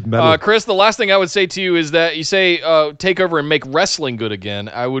 Liquid metal. Chris, the last thing I would say to you is that you say take over and make wrestling good again.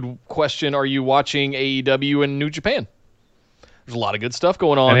 I would question, are you watching AEW and New Japan? There's a lot of good stuff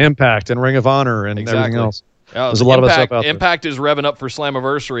going on. And Impact and Ring of Honor and everything else. There's a lot of stuff out there. Impact is revving up for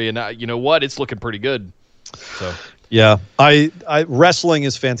Slammiversary, and you know what? It's looking pretty good. So yeah, wrestling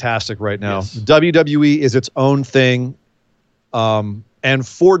is fantastic right now. Yes. WWE is its own thing, and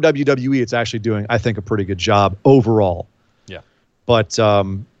for WWE, it's actually doing, I think, a pretty good job overall. Yeah, but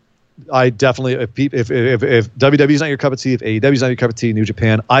I definitely, if WWE's not your cup of tea, if AEW's not your cup of tea, New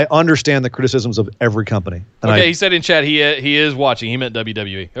Japan, I understand the criticisms of every company. And he said in chat he is watching. He meant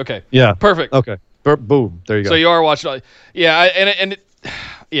WWE. Okay. Yeah. Perfect. Okay. Boom. There you go. So you are watching. Yeah.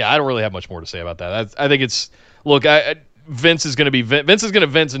 I don't really have much more to say about that. I think it's Vince is going to be Vince is going to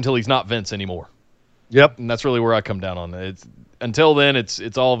Vince until he's not Vince anymore. Yep. And that's really where I come down on that. Until then,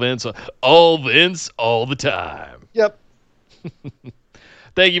 it's all Vince, all the time. Yep.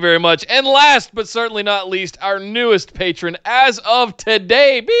 Thank you very much. And last but certainly not least, our newest patron as of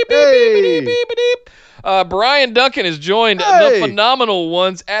today. Beep, beep, beep, beep, beep, beep, beep. Brian Duncan has joined the phenomenal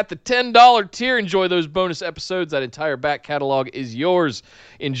ones at the $10 tier. Enjoy those bonus episodes. That entire back catalog is yours.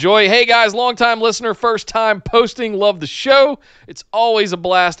 Enjoy. Hey, guys, long-time listener, first-time posting. Love the show. It's always a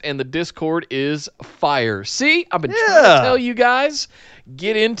blast, and the Discord is fire. See, I've been trying to tell you guys,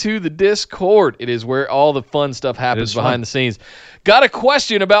 get into the Discord. It is where all the fun stuff happens behind the scenes. Got a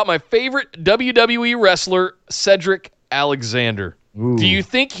question about my favorite WWE wrestler, Cedric Alexander. Ooh. Do you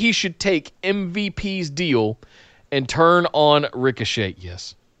think he should take MVP's deal and turn on Ricochet?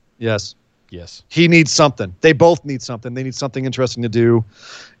 Yes. Yes. Yes. He needs something. They both need something. They need something interesting to do.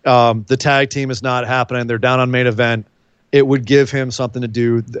 The tag team is not happening. They're down on main event. It would give him something to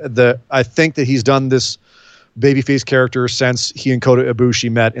do. I think that he's done this babyface character since he and Kota Ibushi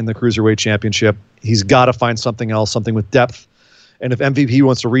met in the Cruiserweight Championship. He's got to find something else, something with depth. And if MVP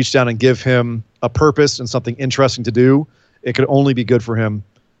wants to reach down and give him a purpose and something interesting to do, it could only be good for him.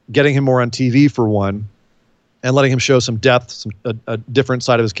 Getting him more on TV for one, and letting him show some depth, a different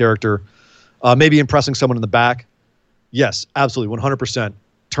side of his character. Maybe impressing someone in the back. Yes, absolutely, 100%.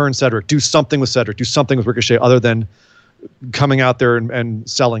 Turn Cedric. Do something with Cedric. Do something with Ricochet other than coming out there and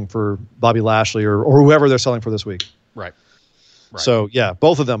selling for Bobby Lashley or whoever they're selling for this week. Right. So, yeah,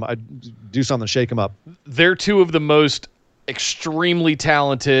 both of them, I'd do something to shake them up. They're two of the most extremely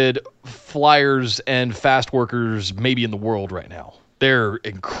talented flyers and fast workers maybe in the world right now. They're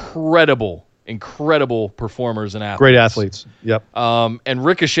incredible performers and athletes. Great athletes. Yep. And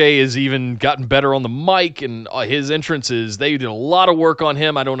Ricochet has even gotten better on the mic, and his entrances, they did a lot of work on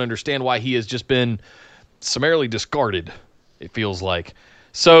him. I don't understand why he has just been summarily discarded, it feels like.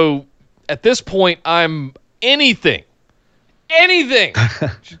 So at this point, I'm anything.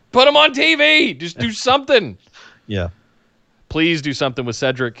 Just put him on TV. Just do something. Yeah. Please do something with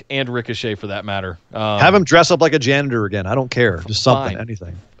Cedric and Ricochet for that matter. Have him dress up like a janitor again. I don't care. Just something,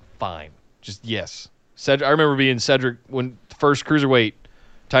 anything. Fine. Just yes. Cedric, I remember being Cedric when first cruiserweight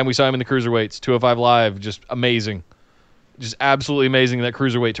time we saw him in the cruiserweights, 205 Live, just amazing. Just absolutely amazing in that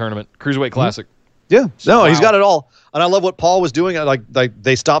cruiserweight tournament, cruiserweight classic. Yeah, So, he's wow. got it all, and I love what Paul was doing. Like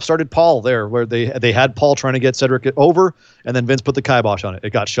they started Paul there, where they had Paul trying to get Cedric over, and then Vince put the kibosh on it.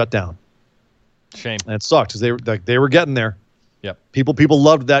 It got shut down. Shame. And it sucked because they were getting there. Yep. People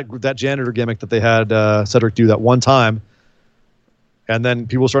loved that janitor gimmick that they had Cedric do that one time, and then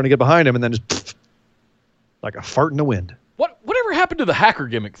people were starting to get behind him, and then just like a fart in the wind. Whatever happened to the hacker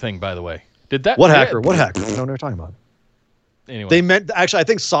gimmick thing, by the way? Did that? What hacker? What hacker? I don't know what they're talking about. Anyway. I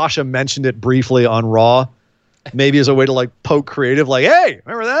think Sasha mentioned it briefly on Raw, maybe as a way to like poke creative, like, hey,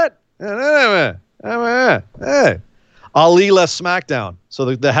 remember that? Hey. Ali left SmackDown,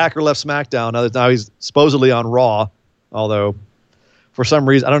 so the hacker left SmackDown. Now he's supposedly on Raw, although for some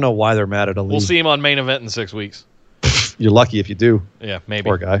reason I don't know why they're mad at Ali. We'll see him on Main Event in 6 weeks. You're lucky if you do. Yeah, maybe.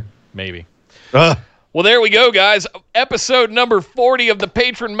 Poor guy. Maybe. Well, there we go, guys. Episode number 40 of the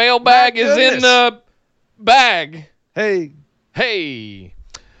Patron Mailbag is in the bag. Hey.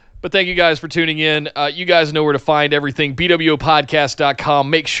 But thank you guys for tuning in. You guys know where to find everything. BWOpodcast.com.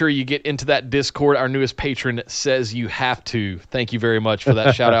 Make sure you get into that Discord. Our newest patron says you have to. Thank you very much for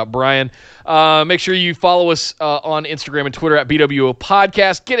that shout out, Brian. Make sure you follow us on Instagram and Twitter at BWO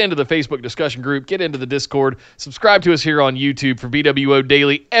Podcast. Get into the Facebook discussion group. Get into the Discord. Subscribe to us here on YouTube for BWO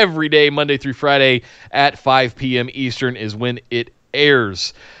Daily every day, Monday through Friday at 5 p.m. Eastern is when it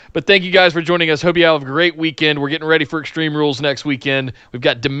airs. But thank you guys for joining us. Hope you have a great weekend. We're getting ready for Extreme Rules next weekend. We've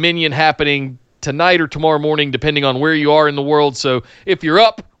got Dominion happening tonight or tomorrow morning, depending on where you are in the world. So if you're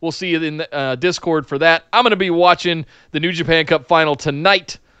up, we'll see you in the Discord for that. I'm going to be watching the New Japan Cup final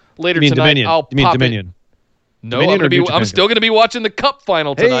tonight. Later tonight, Dominion. I'll you mean pop Dominion? it. No, Dominion I'm still going to be watching the Cup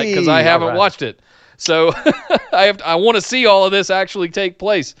final tonight because I haven't watched it. So I want to see all of this actually take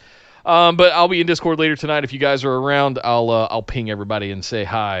place. But I'll be in Discord later tonight. If you guys are around, I'll ping everybody and say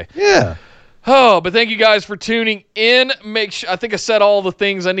hi. Yeah. Oh, but thank you guys for tuning in. I think I said all the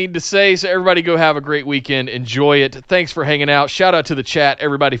things I need to say. So everybody go have a great weekend. Enjoy it. Thanks for hanging out. Shout out to the chat,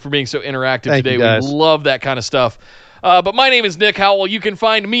 everybody, for being so interactive today. We love that kind of stuff. But my name is Nick Howell. You can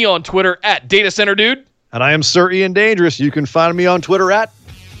find me on Twitter at Data Center Dude. And I am Sir Ian Dangerous. You can find me on Twitter at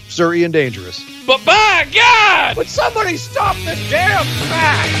Sir Ian Dangerous. But by God! Would somebody stop the damn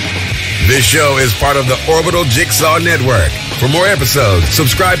match? This show is part of the Orbital Jigsaw Network. For more episodes,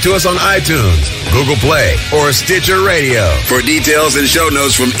 subscribe to us on iTunes, Google Play, or Stitcher Radio. For details and show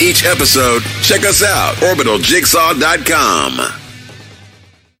notes from each episode, check us out, orbitaljigsaw.com.